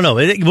don't know.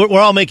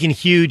 We're all making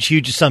huge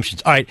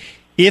assumptions. All right,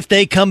 if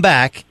they come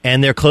back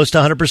and they're close to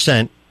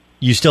 100%,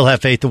 you still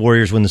have faith the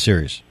Warriors win the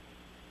series?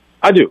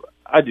 I do.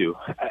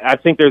 I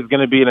think there's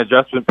going to be an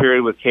adjustment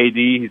period with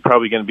KD. He's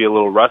probably going to be a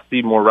little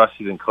rusty, more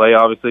rusty than Klay,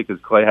 obviously,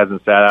 because Klay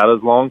hasn't sat out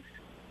as long.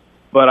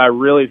 But I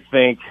really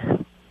think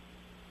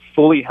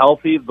fully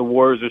healthy, the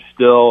Warriors are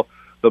still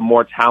the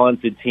more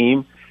talented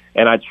team,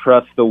 and I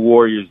trust the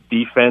Warriors'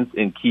 defense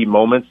in key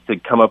moments to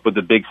come up with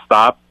a big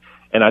stop,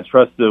 and I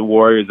trust the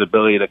Warriors'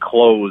 ability to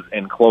close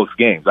in close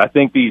games. I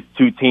think these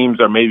two teams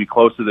are maybe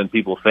closer than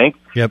people think,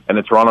 and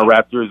the Toronto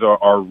Raptors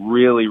are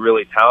really,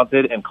 really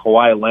talented, and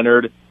Kawhi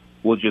Leonard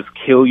will just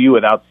kill you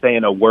without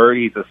saying a word.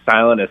 He's a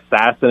silent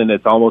assassin, and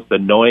it's almost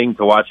annoying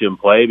to watch him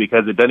play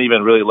because it doesn't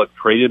even really look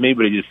pretty to me,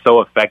 but he's just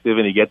so effective,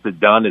 and he gets it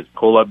done. His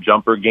pull-up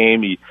jumper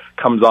game, he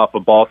comes off a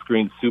ball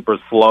screen super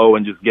slow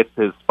and just gets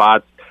to his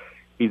spots.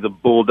 He's a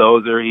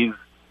bulldozer. He's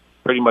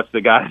pretty much the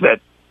guy that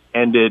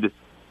ended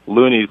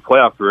Looney's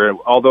playoff career,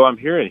 although I'm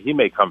hearing he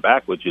may come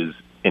back, which is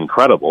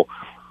incredible.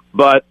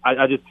 But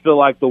I just feel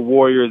like the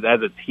Warriors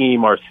as a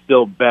team are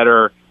still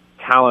better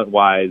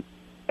talent-wise.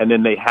 And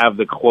then they have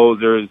the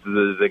closers,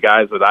 the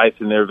guys with ice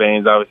in their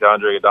veins. Obviously,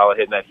 Andre Iguodala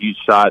hitting that huge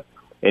shot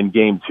in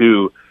Game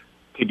 2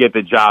 to get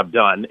the job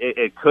done.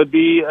 It could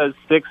be a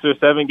 6 or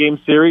 7 game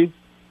series,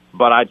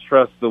 but I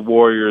trust the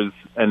Warriors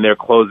and their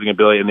closing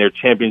ability and their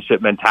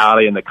championship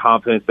mentality and the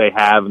confidence they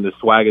have and the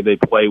swagger they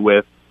play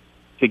with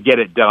to get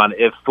it done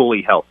if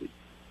fully healthy.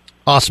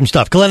 Awesome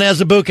stuff. Kalena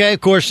Azubuike,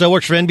 of course,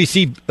 works for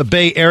NBC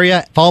Bay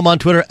Area. Follow him on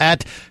Twitter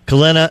at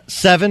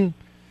Kalena7.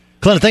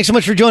 Kalena, thanks so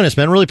much for joining us,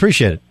 man. Really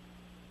appreciate it.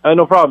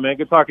 No problem, man.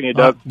 Good talking to you,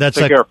 Doug. That's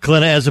Take care.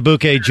 Clint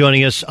Azabuke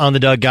joining us on the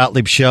Doug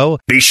Gottlieb Show.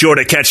 Be sure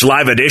to catch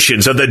live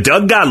editions of the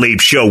Doug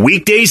Gottlieb Show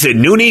weekdays at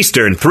noon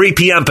Eastern, 3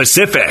 p.m.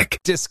 Pacific.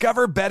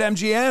 Discover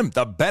BetMGM,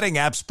 the betting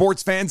app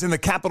sports fans in the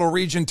capital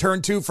region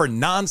turn to for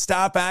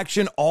nonstop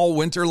action all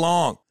winter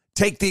long.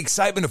 Take the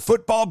excitement of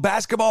football,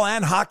 basketball,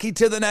 and hockey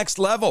to the next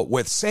level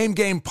with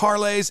same-game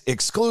parlays,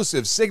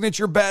 exclusive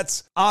signature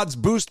bets, odds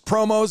boost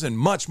promos, and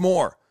much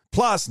more.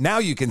 Plus, now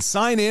you can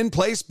sign in,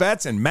 place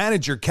bets, and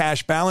manage your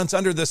cash balance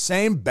under the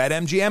same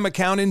BetMGM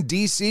account in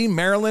D.C.,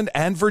 Maryland,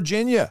 and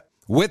Virginia.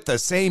 With the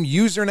same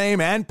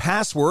username and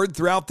password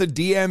throughout the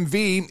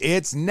DMV,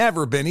 it's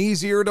never been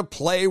easier to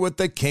play with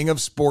the king of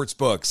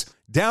sportsbooks.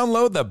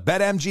 Download the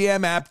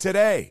BetMGM app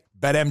today.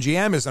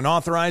 BetMGM is an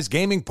authorized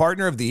gaming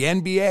partner of the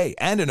NBA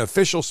and an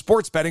official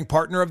sports betting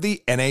partner of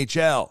the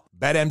NHL.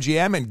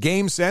 BetMGM and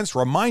GameSense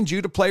remind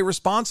you to play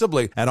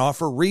responsibly and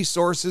offer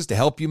resources to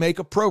help you make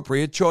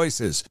appropriate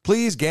choices.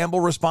 Please gamble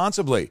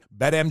responsibly.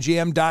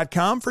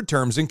 BetMGM.com for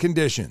terms and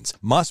conditions.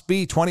 Must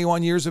be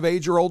 21 years of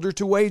age or older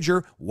to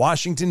wager.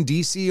 Washington,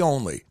 D.C.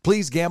 only.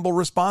 Please gamble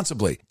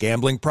responsibly.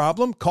 Gambling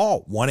problem?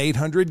 Call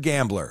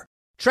 1-800-GAMBLER.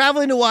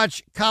 Traveling to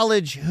watch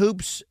college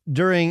hoops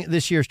during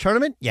this year's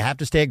tournament? You have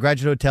to stay at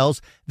Graduate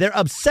Hotels. They're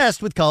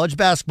obsessed with college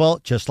basketball,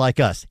 just like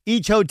us.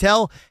 Each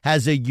hotel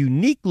has a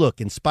unique look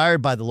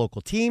inspired by the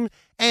local team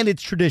and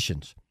its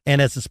traditions. And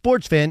as a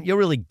sports fan, you'll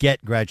really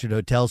get Graduate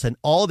Hotels and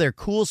all their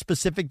cool,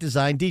 specific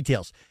design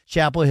details.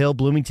 Chapel Hill,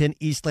 Bloomington,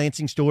 East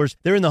Lansing stores.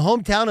 They're in the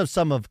hometown of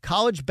some of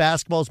college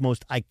basketball's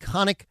most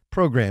iconic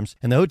programs,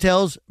 and the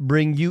hotels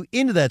bring you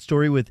into that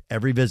story with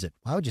every visit.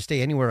 Why would you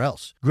stay anywhere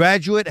else?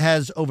 Graduate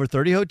has over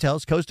 30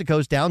 hotels, coast to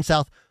coast, down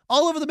south,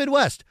 all over the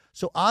Midwest.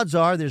 So odds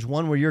are there's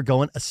one where you're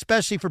going,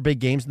 especially for big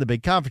games and the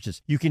big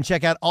conferences. You can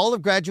check out all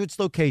of Graduate's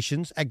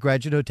locations at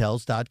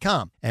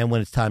graduatehotels.com. And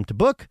when it's time to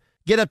book,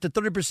 get up to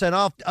 30%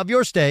 off of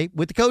your stay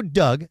with the code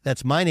DOUG.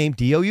 That's my name,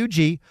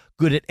 D-O-U-G.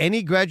 Good at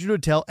any Graduate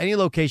Hotel, any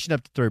location,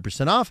 up to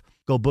 30% off.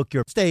 Go book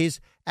your stays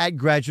at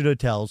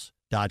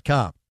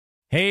graduatehotels.com.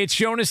 Hey, it's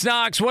Jonas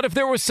Knox. What if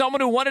there was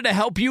someone who wanted to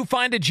help you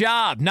find a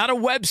job? Not a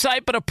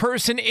website, but a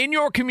person in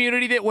your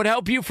community that would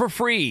help you for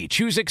free.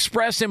 Choose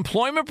Express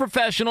Employment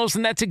Professionals,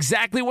 and that's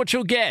exactly what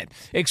you'll get.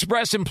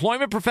 Express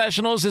Employment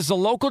Professionals is the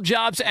local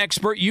jobs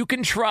expert you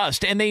can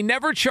trust, and they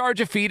never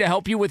charge a fee to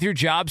help you with your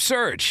job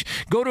search.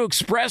 Go to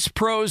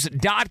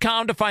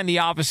expresspros.com to find the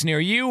office near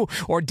you,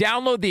 or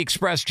download the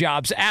Express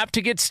Jobs app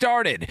to get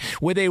started.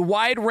 With a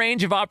wide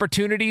range of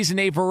opportunities in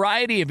a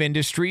variety of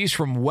industries,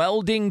 from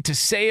welding to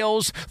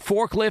sales,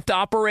 forklift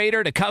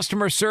operator to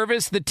customer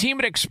service, the team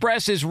at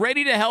Express is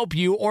ready to help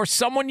you or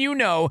someone you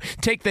know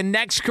take the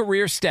next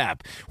career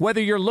step.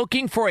 Whether you're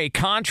looking for a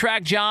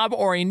contract job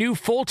or a new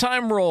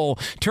full-time role,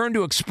 turn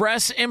to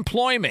Express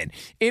Employment.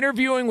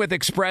 Interviewing with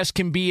Express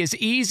can be as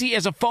easy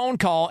as a phone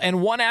call,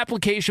 and one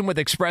application with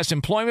Express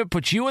Employment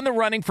puts you in the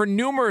running for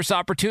numerous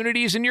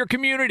opportunities in your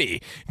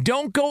community.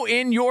 Don't go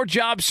in your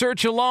job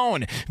search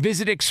alone.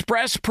 Visit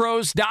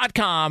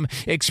expresspros.com,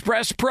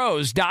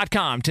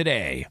 expresspros.com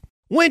today.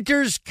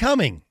 Winter's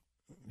coming.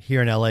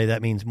 Here in LA,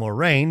 that means more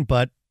rain,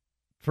 but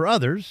for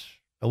others,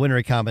 a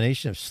wintry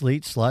combination of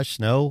sleet, slush,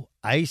 snow,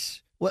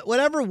 ice,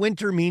 whatever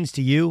winter means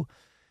to you,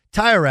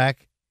 Tire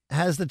Rack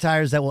has the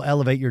tires that will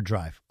elevate your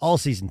drive.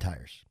 All-season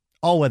tires,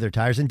 all-weather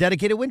tires, and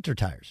dedicated winter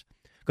tires.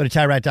 Go to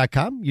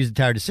TireRack.com, use the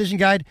Tire Decision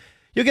Guide.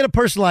 You'll get a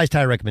personalized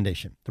tire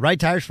recommendation. The right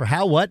tires for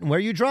how, what, and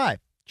where you drive.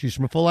 Choose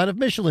from a full line of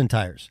Michelin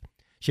tires.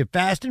 Ship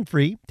fast and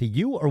free to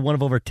you or one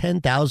of over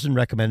 10,000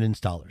 recommended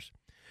installers.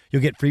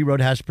 You'll get free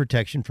road hazard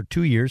protection for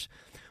 2 years.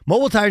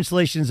 Mobile tire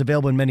installation is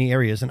available in many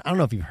areas, and I don't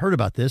know if you've heard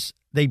about this.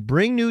 They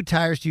bring new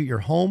tires to your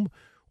home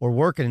or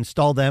work and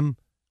install them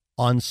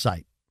on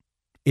site.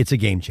 It's a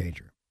game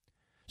changer.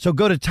 So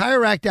go to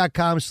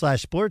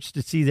TireRack.com/sports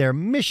to see their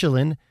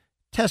Michelin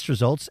test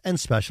results and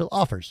special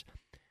offers.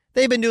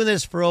 They've been doing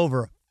this for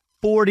over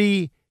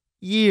 40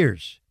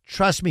 years.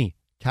 Trust me,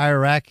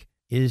 Tire Rack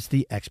is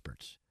the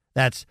experts.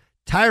 That's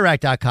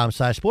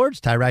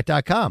TireRack.com/sports,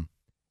 TireRack.com.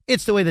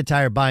 It's the way the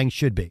tire buying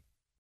should be.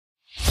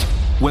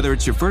 Whether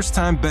it's your first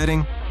time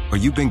betting or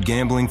you've been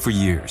gambling for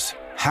years,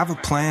 have a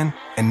plan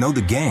and know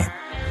the game.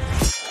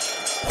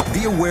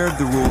 Be aware of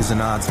the rules and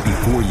odds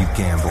before you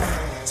gamble.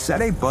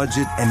 Set a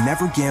budget and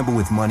never gamble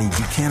with money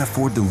you can't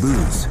afford to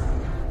lose.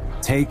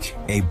 Take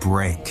a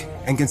break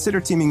and consider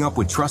teaming up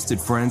with trusted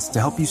friends to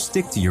help you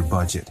stick to your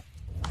budget.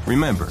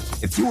 Remember,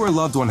 if you or a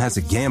loved one has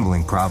a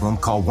gambling problem,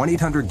 call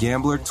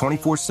 1-800-GAMBLER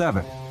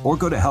 24/7 or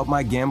go to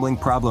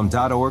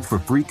helpmygamblingproblem.org for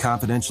free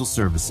confidential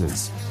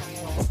services.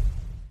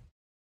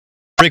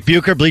 Rick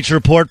Bucher, Bleacher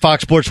Report,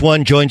 Fox Sports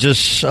 1, joins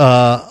us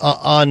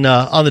on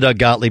the Doug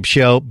Gottlieb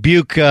Show.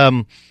 Buke,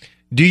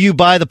 do you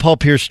buy the Paul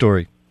Pierce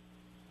story?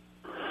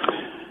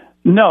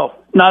 No,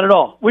 not at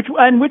all. Which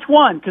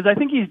one? Because I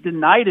think he's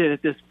denied it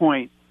at this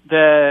point,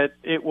 that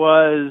it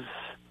was...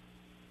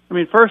 I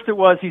mean, first it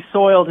was he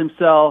soiled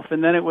himself,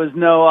 and then it was,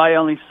 no, I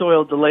only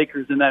soiled the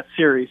Lakers in that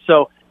series.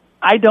 So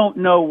I don't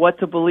know what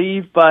to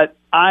believe, but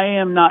I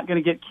am not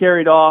going to get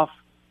carried off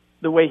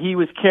the way he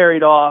was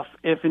carried off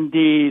if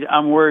indeed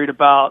I'm worried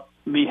about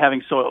me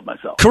having soiled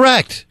myself.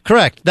 Correct.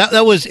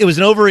 It was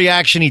an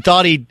overreaction. He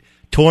thought he'd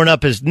torn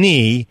up his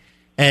knee,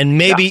 and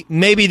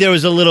maybe there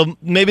was a little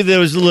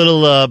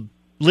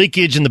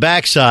leakage in the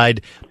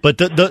backside, but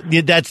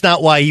that's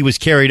not why he was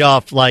carried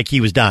off like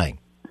he was dying.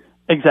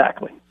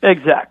 Exactly.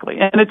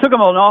 And it took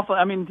him an awful.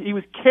 I mean, he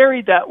was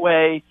carried that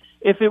way.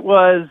 If it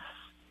was,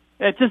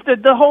 it just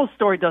the whole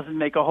story doesn't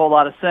make a whole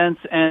lot of sense.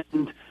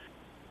 And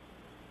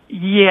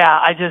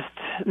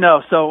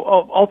no.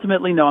 So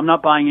ultimately, no, I'm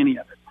not buying any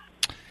of it.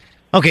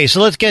 Okay,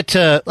 so let's get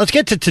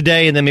to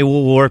today, and then maybe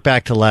we'll work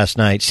back to last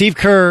night. Steve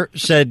Kerr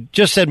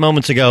just said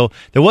moments ago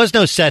there was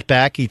no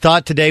setback. He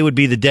thought today would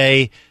be the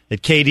day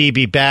that KD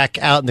be back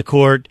out in the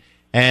court,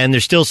 and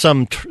there's still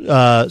some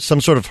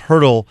sort of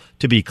hurdle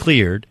to be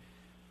cleared.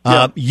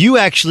 You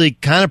actually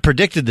kind of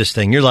predicted this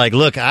thing. You're like,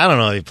 look, I don't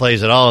know if he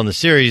plays at all in the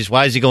series.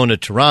 Why is he going to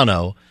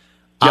Toronto?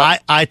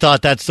 Yep. I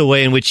thought that's the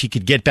way in which he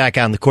could get back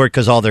out in the court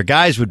because all their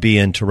guys would be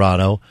in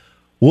Toronto.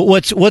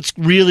 What's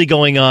really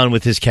going on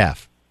with his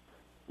calf?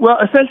 Well,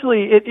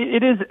 essentially,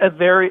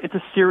 it's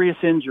a serious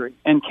injury,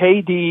 and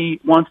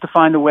KD wants to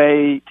find a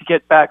way to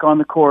get back on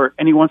the court,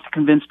 and he wants to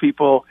convince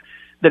people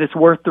that it's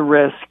worth the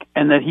risk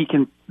and that he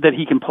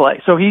can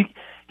play. So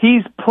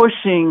he's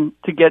pushing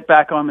to get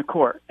back on the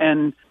court,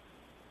 and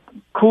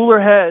cooler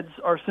heads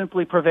are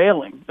simply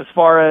prevailing as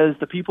far as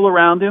the people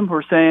around him who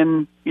are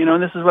saying,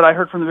 and this is what I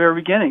heard from the very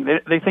beginning.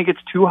 They think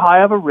it's too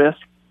high of a risk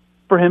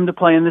for him to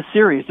play in this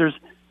series.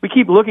 We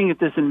keep looking at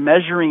this and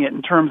measuring it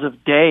in terms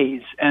of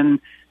days, and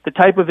the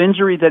type of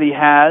injury that he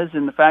has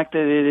and the fact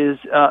that it is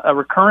a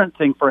recurrent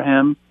thing for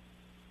him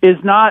is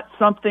not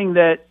something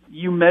that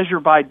you measure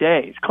by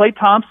days. Klay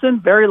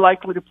Thompson, very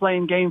likely to play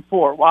in Game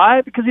 4.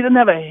 Why? Because he doesn't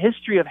have a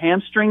history of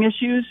hamstring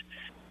issues,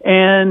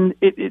 and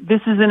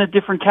this is in a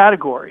different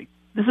category.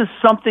 This is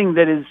something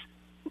that is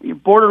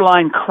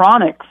borderline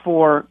chronic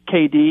for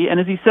KD, and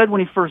as he said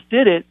when he first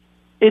did it,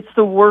 it's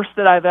the worst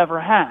that I've ever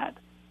had.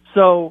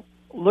 So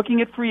looking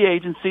at free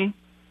agency,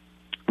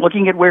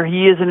 looking at where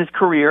he is in his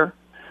career,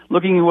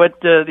 looking at what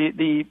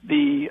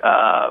the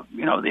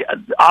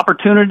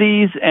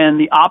opportunities and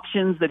the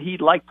options that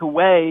he'd like to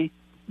weigh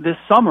this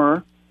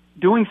summer,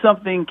 doing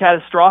something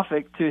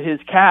catastrophic to his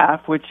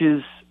calf, which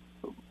is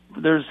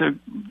there's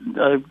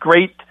a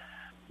great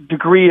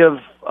degree of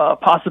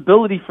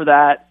possibility for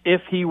that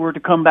if he were to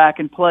come back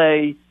and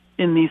play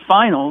in these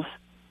finals,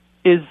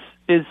 is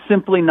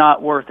simply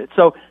not worth it.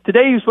 So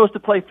today he was supposed to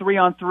play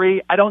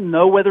 3-on-3. I don't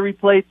know whether he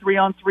played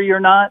 3-on-3 or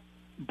not,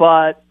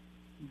 but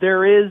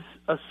there is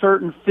a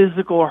certain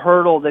physical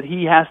hurdle that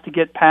he has to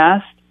get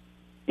past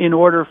in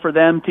order for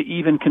them to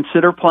even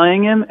consider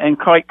playing him, and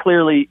quite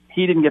clearly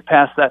he didn't get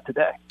past that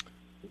today.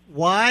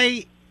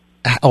 Why,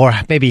 or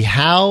maybe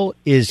how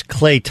is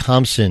Klay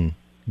Thompson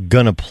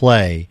going to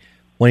play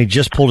when he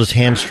just pulled his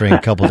hamstring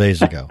a couple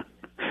days ago?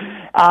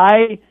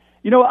 I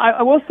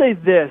will say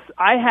this.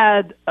 I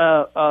had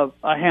a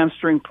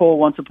hamstring pull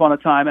once upon a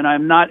time, and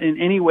I'm not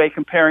in any way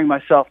comparing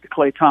myself to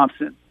Klay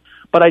Thompson.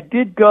 But I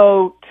did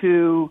go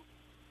to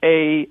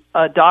a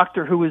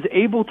doctor who was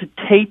able to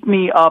tape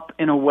me up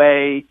in a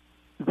way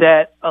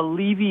that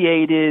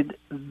alleviated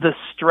the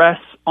stress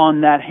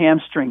on that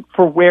hamstring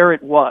for where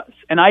it was.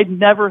 And I'd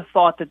never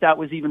thought that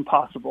was even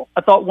possible.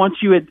 I thought once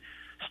you had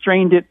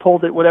strained it,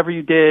 pulled it, whatever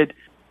you did,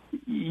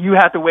 you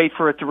have to wait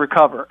for it to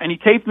recover. And he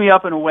taped me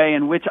up in a way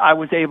in which I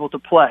was able to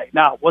play.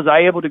 Now, was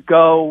I able to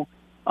go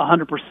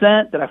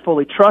 100%? Did I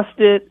fully trust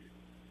it?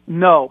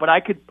 No, but I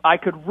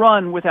could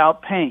run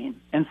without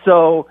pain. And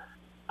so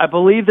I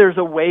believe there's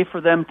a way for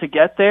them to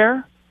get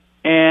there.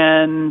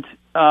 And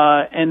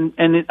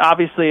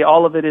obviously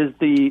all of it is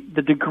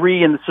the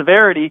degree and the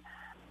severity.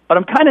 But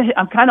I'm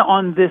kind of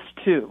on this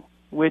too,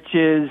 which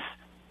is,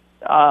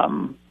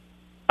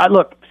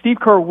 look, Steve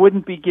Kerr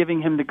wouldn't be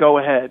giving him the go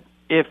ahead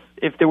if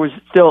there was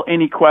still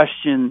any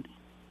question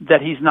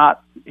that he's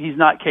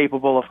not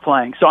capable of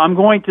playing. So I'm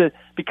going to,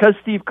 because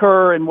Steve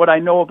Kerr and what I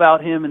know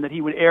about him and that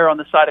he would err on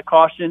the side of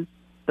caution,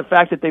 the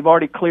fact that they've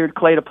already cleared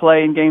Klay to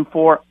play in Game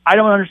 4, I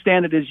don't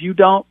understand it as you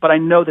don't, but I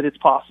know that it's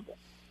possible.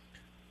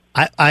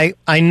 I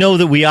know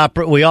that we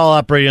all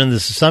operate on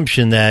this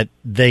assumption that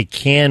they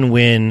can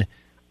win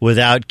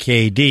without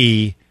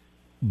KD,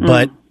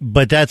 but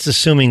that's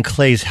assuming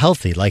Klay's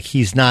healthy. Like,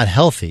 he's not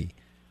healthy.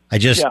 I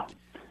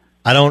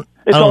don't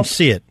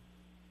see it.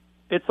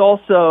 It's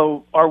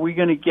also, are we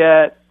going to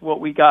get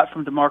what we got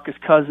from DeMarcus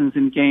Cousins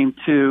in Game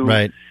 2?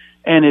 Right.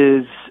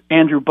 And is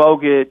Andrew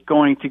Bogut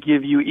going to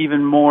give you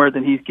even more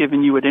than he's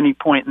given you at any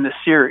point in this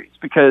series?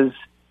 Because,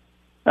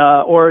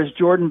 or is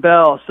Jordan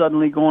Bell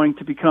suddenly going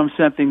to become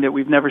something that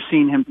we've never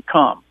seen him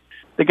become?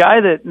 The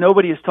guy that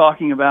nobody is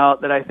talking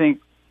about, that I think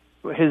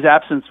his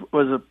absence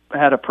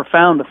had a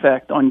profound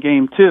effect on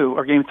Game 3,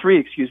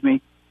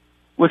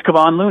 was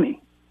Kevon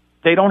Looney.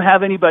 They don't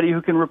have anybody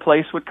who can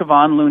replace what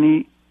Kevon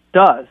Looney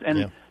does.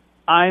 And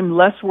I'm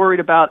less worried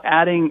about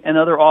adding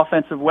another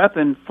offensive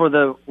weapon for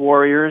the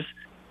Warriors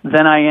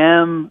than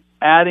I am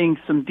adding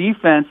some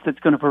defense that's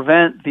going to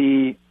prevent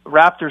the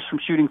Raptors from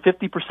shooting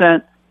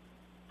 50%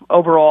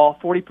 overall,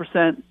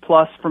 40%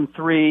 plus from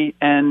three,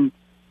 and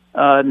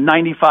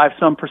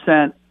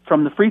 95%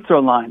 from the free throw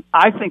line.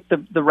 I think the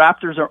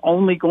Raptors are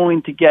only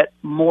going to get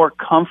more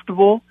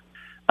comfortable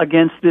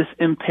against this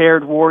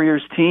impaired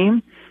Warriors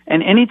team.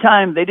 And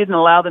anytime they didn't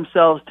allow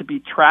themselves to be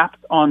trapped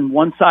on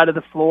one side of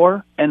the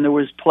floor and there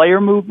was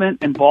player movement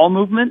and ball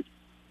movement,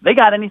 they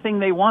got anything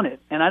they wanted.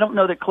 And I don't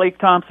know that Klay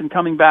Thompson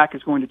coming back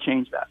is going to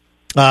change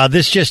that.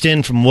 This just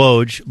in from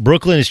Woj.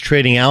 Brooklyn is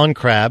trading Alan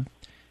Crabb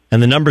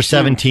and the number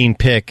 17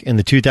 pick in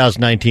the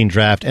 2019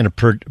 draft and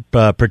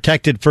a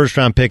protected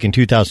first-round pick in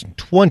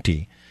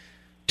 2020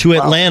 to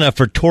Atlanta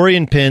for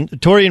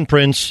Taurean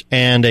Prince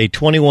and a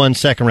 21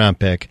 second-round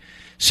pick.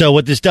 So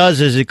what this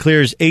does is it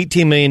clears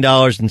 $18 million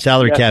in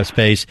salary cap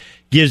space,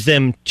 gives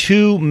them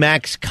 2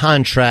 max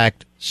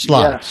contract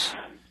slots.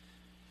 Yes.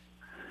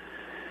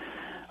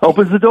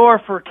 Opens the door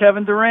for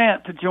Kevin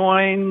Durant to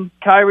join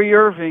Kyrie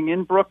Irving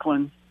in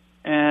Brooklyn.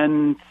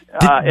 And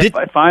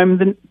if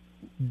I'm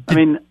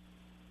the...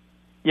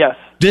 yes.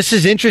 This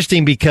is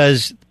interesting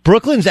because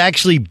Brooklyn's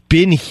actually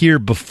been here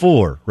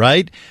before,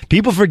 right?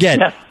 People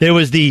forget. There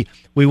was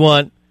we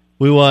want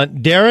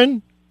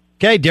Darren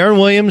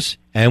Williams,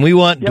 and we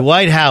want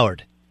Dwight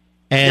Howard.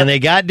 And they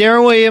got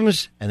Darren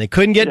Williams, and they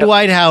couldn't get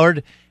Dwight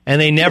Howard, and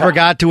they never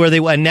got to where they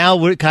went. And now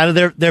we're kind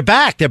of they're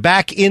back. They're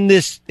back in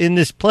this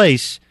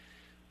place.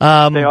 They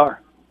are.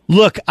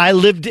 Look, I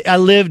lived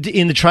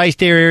in the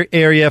tri-state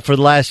area for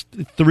the last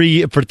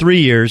 3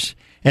 years,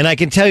 and I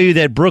can tell you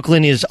that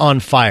Brooklyn is on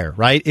fire.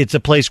 Right? It's a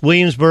place.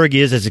 Williamsburg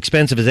is as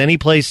expensive as any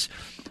place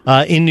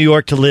in New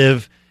York to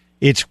live.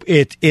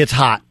 It's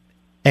hot,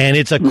 and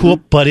it's a cool,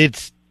 but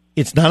it's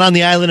not on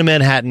the island of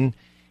Manhattan.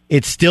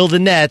 It's still the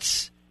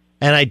Nets,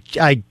 and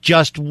I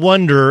just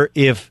wonder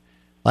if,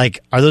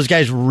 are those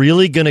guys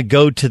really going to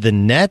go to the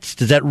Nets?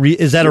 Is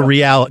that a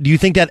reality? Do you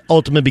think that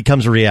ultimately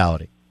becomes a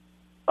reality?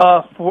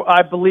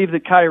 I believe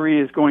that Kyrie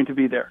is going to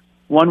be there.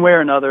 One way or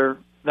another,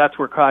 that's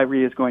where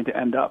Kyrie is going to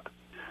end up.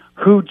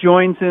 Who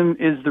joins him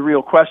is the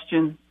real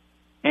question,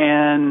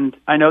 and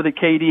I know that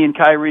KD and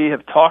Kyrie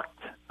have talked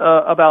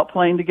about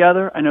playing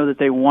together. I know that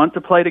they want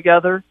to play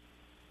together.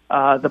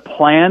 The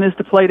plan is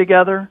to play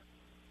together,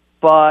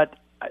 but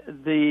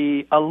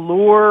the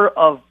allure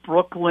of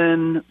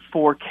Brooklyn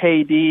for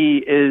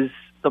KD is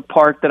the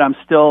part that I'm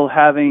still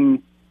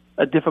having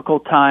a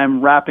difficult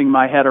time wrapping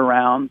my head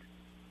around.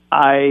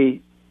 I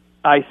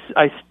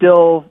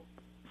still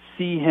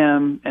see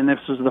him, and this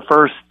was the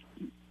first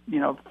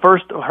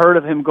heard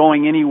of him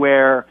going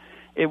anywhere.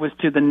 It was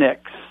to the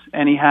Knicks,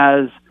 and he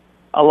has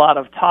a lot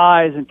of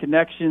ties and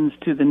connections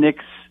to the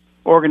Knicks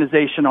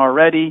organization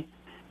already.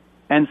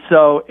 And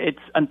so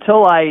it's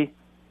until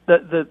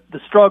the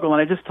struggle,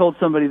 and I just told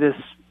somebody this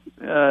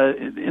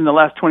in the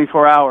last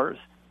 24 hours,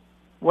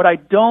 what I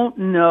don't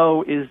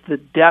know is the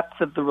depth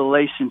of the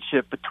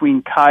relationship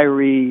between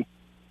Kyrie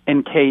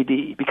and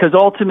KD, because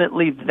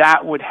ultimately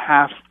that would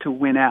have to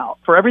win out.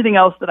 For everything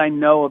else that I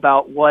know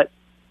about what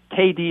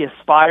KD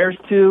aspires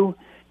to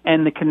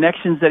and the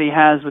connections that he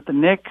has with the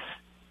Knicks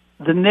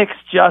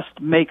just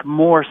make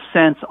more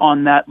sense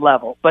on that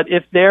level. But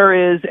if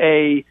there is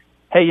hey,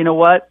 you know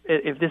what?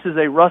 If this is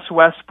a Russ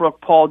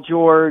Westbrook, Paul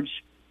George,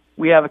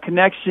 we have a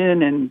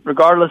connection, and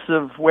regardless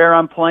of where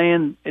I'm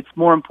playing, it's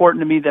more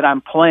important to me that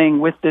I'm playing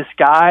with this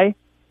guy,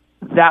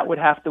 that would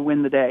have to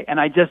win the day. And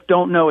I just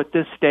don't know at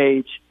this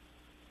stage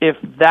if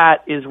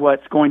that is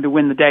what's going to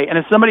win the day. And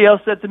if somebody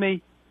else said to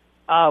me,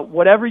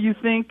 whatever you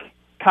think,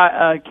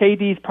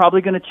 KD's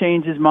probably going to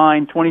change his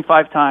mind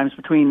 25 times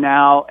between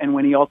now and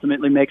when he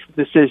ultimately makes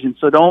the decision.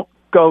 So don't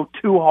go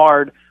too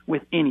hard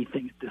with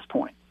anything at this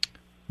point.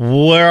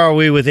 Where are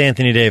we with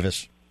Anthony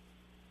Davis?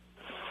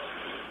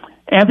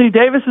 Anthony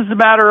Davis is a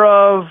matter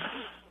of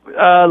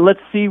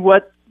let's see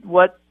what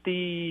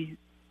the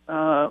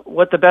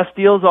best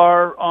deals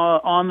are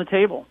on the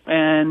table,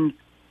 and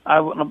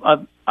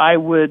I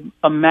would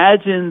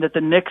imagine that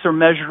the Knicks are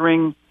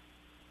measuring.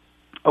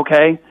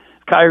 Okay,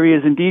 Kyrie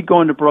is indeed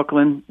going to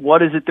Brooklyn.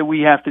 What is it that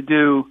we have to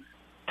do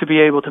to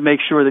be able to make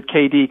sure that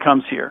KD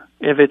comes here?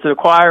 If it's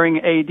acquiring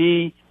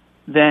AD,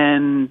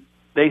 then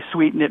they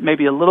sweeten it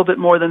maybe a little bit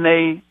more than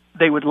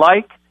they would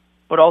like,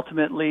 but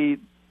ultimately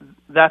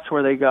that's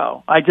where they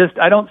go. I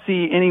don't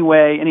see any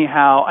way,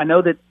 anyhow. I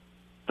know that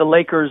the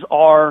Lakers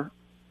are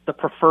the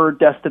preferred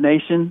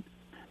destination.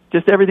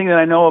 Just everything that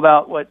I know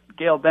about what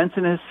Gail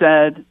Benson has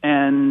said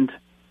and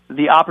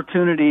the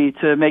opportunity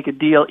to make a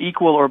deal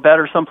equal or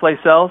better someplace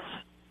else,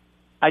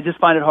 I just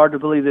find it hard to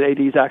believe that AD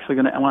is actually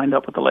going to wind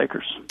up with the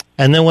Lakers.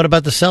 And then what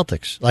about the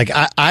Celtics?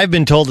 I've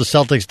been told the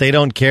Celtics, they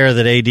don't care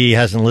that AD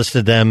hasn't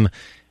listed them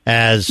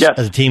as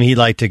a team he'd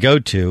like to go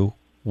to.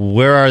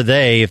 Where are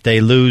they if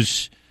they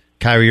lose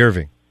Kyrie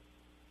Irving?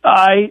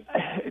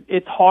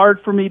 It's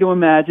hard for me to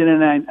imagine,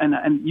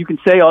 and you can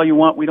say all you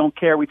want, we don't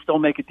care, we'd still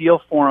make a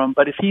deal for him.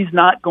 But if he's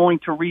not going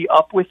to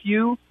re-up with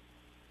you,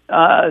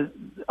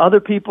 other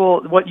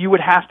people, what you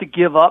would have to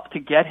give up to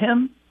get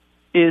him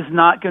is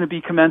not going to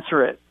be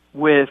commensurate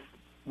with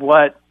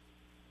what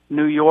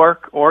New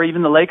York, or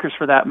even the Lakers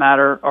for that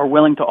matter, are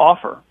willing to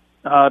offer.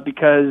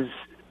 Because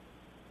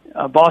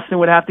Boston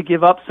would have to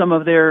give up some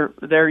of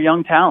their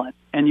young talent,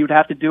 and you'd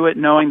have to do it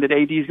knowing that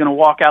AD is going to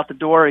walk out the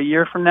door a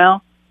year from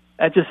now.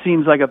 That just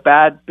seems like a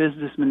bad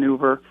business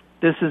maneuver.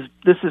 This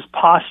is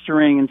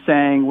posturing and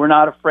saying we're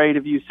not afraid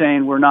of you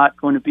saying we're not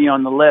going to be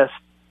on the list.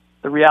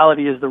 The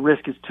reality is the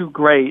risk is too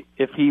great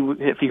if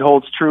he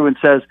holds true and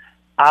says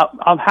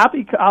I'll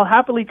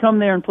happily come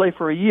there and play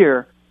for a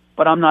year,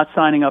 but I'm not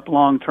signing up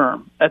long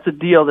term. That's a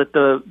deal that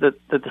the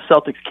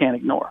Celtics can't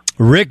ignore.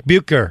 Rick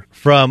Bucher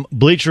from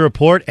Bleacher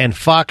Report and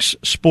Fox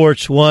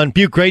Sports 1.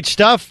 Buch, great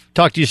stuff.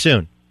 Talk to you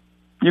soon.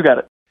 You got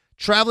it.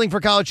 Traveling for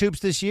college hoops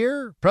this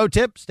year? Pro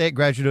tip, stay at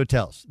Graduate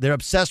Hotels. They're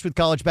obsessed with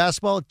college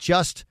basketball,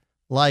 just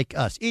like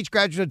us. Each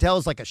Graduate Hotel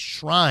is like a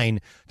shrine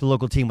to the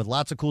local team with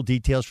lots of cool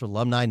details for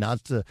alumni,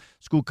 nods to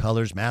school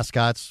colors,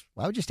 mascots.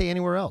 Why would you stay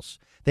anywhere else?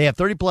 They have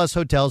 30-plus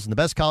hotels in the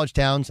best college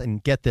towns,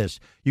 and get this,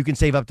 you can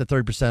save up to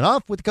 30%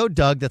 off with the code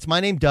Doug. That's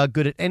my name, Doug.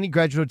 Good at any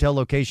Graduate Hotel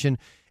location,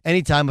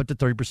 anytime up to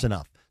 30%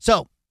 off.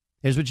 So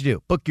here's what you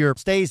do. Book your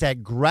stays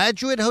at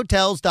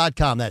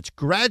graduatehotels.com. That's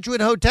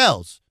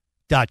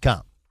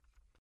graduatehotels.com.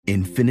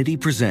 Infiniti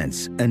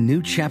presents a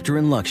new chapter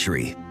in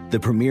luxury, the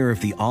premiere of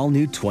the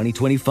all-new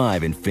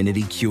 2025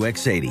 Infiniti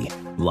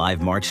QX80,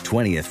 live March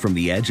 20th from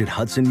the Edge at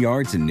Hudson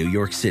Yards in New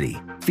York City,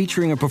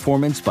 featuring a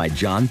performance by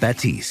John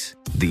Batiste.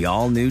 The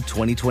all-new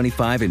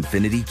 2025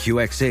 Infiniti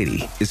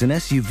QX80 is an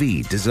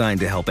SUV designed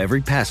to help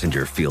every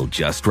passenger feel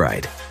just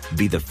right.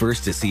 Be the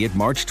first to see it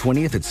March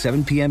 20th at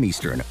 7 p.m.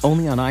 Eastern,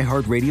 only on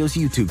iHeartRadio's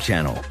YouTube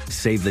channel.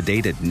 Save the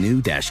date at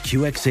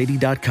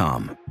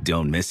new-QX80.com.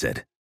 Don't miss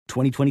it.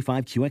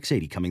 2025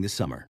 QX80 coming this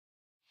summer.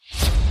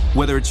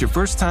 Whether it's your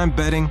first time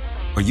betting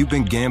or you've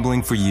been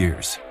gambling for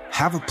years,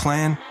 have a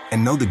plan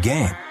and know the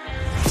game.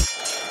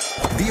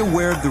 Be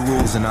aware of the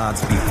rules and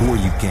odds before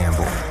you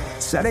gamble.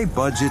 Set a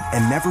budget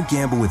and never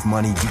gamble with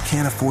money you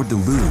can't afford to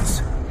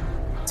lose.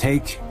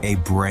 Take a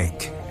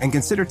break and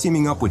consider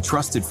teaming up with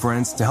trusted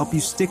friends to help you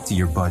stick to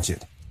your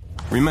budget.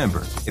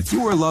 Remember, if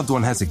you or a loved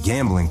one has a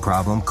gambling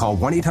problem, call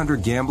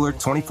 1-800-GAMBLER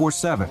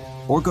 24/7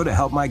 or go to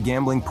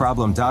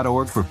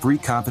helpmygamblingproblem.org for free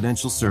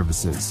confidential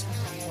services.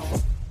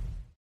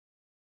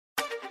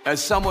 As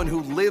someone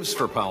who lives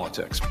for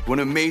politics, when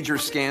a major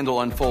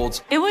scandal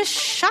unfolds, it was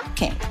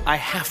shocking. I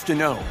have to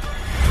know,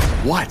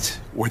 what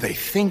were they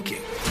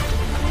thinking?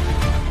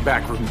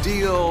 Backroom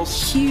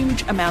deals,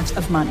 huge amounts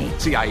of money,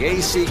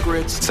 CIA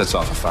secrets, sets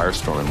off a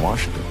firestorm in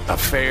Washington,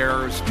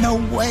 affairs. No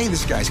way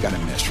this guy's got a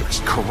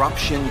mistress.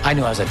 Corruption. I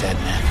knew I was a dead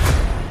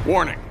man.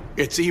 Warning,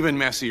 it's even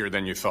messier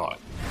than you thought.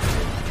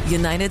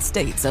 United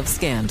States of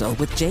Scandal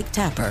with Jake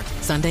Tapper,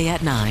 Sunday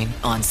at 9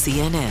 on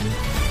CNN.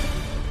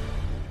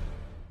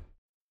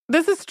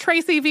 This is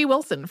Tracy V.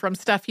 Wilson from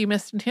Stuff You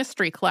Missed in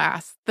History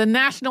class. The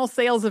national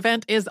sales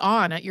event is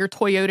on at your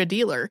Toyota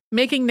dealer,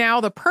 making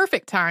now the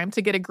perfect time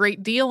to get a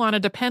great deal on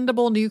a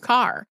dependable new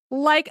car.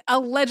 Like a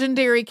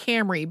legendary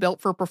Camry built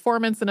for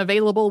performance and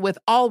available with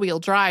all-wheel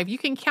drive, you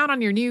can count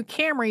on your new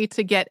Camry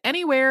to get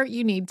anywhere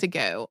you need to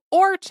go.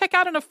 Or check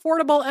out an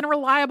affordable and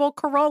reliable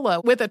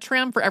Corolla with a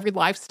trim for every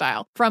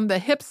lifestyle. From the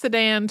hip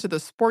sedan to the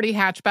sporty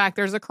hatchback,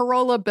 there's a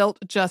Corolla built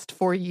just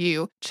for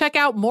you. Check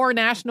out more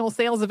national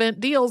sales event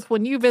deals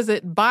when you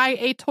visit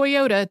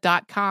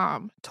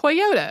buyatoyota.com.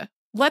 Toyota,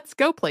 let's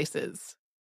go places.